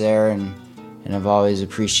remarks there, and I've always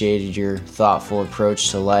appreciated your thoughtful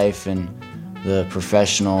approach to life and the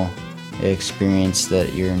professional experience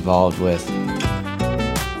that you're involved with.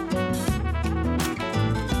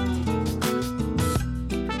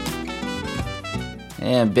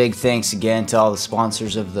 And big thanks again to all the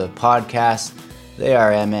sponsors of the podcast. They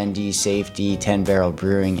are MND Safety, 10 Barrel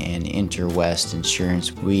Brewing, and Interwest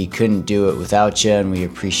Insurance. We couldn't do it without you, and we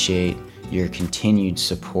appreciate your continued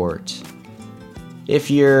support. If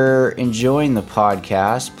you're enjoying the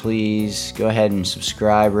podcast, please go ahead and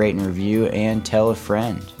subscribe, rate, and review, and tell a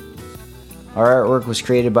friend. Our artwork was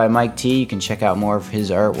created by Mike T. You can check out more of his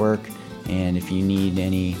artwork, and if you need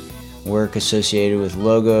any work associated with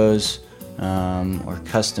logos or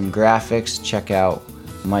custom graphics, check out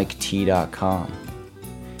MikeT.com.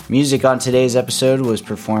 Music on today's episode was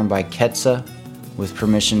performed by Ketsa with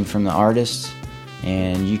permission from the artist,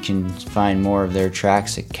 and you can find more of their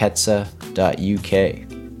tracks at ketsa.uk.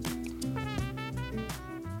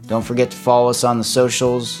 Don't forget to follow us on the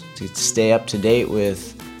socials to stay up to date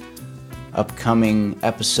with upcoming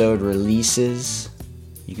episode releases.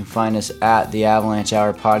 You can find us at the Avalanche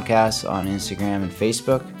Hour Podcast on Instagram and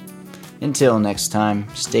Facebook. Until next time,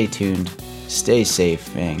 stay tuned, stay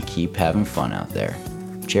safe, and keep having fun out there.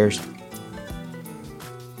 Cheers.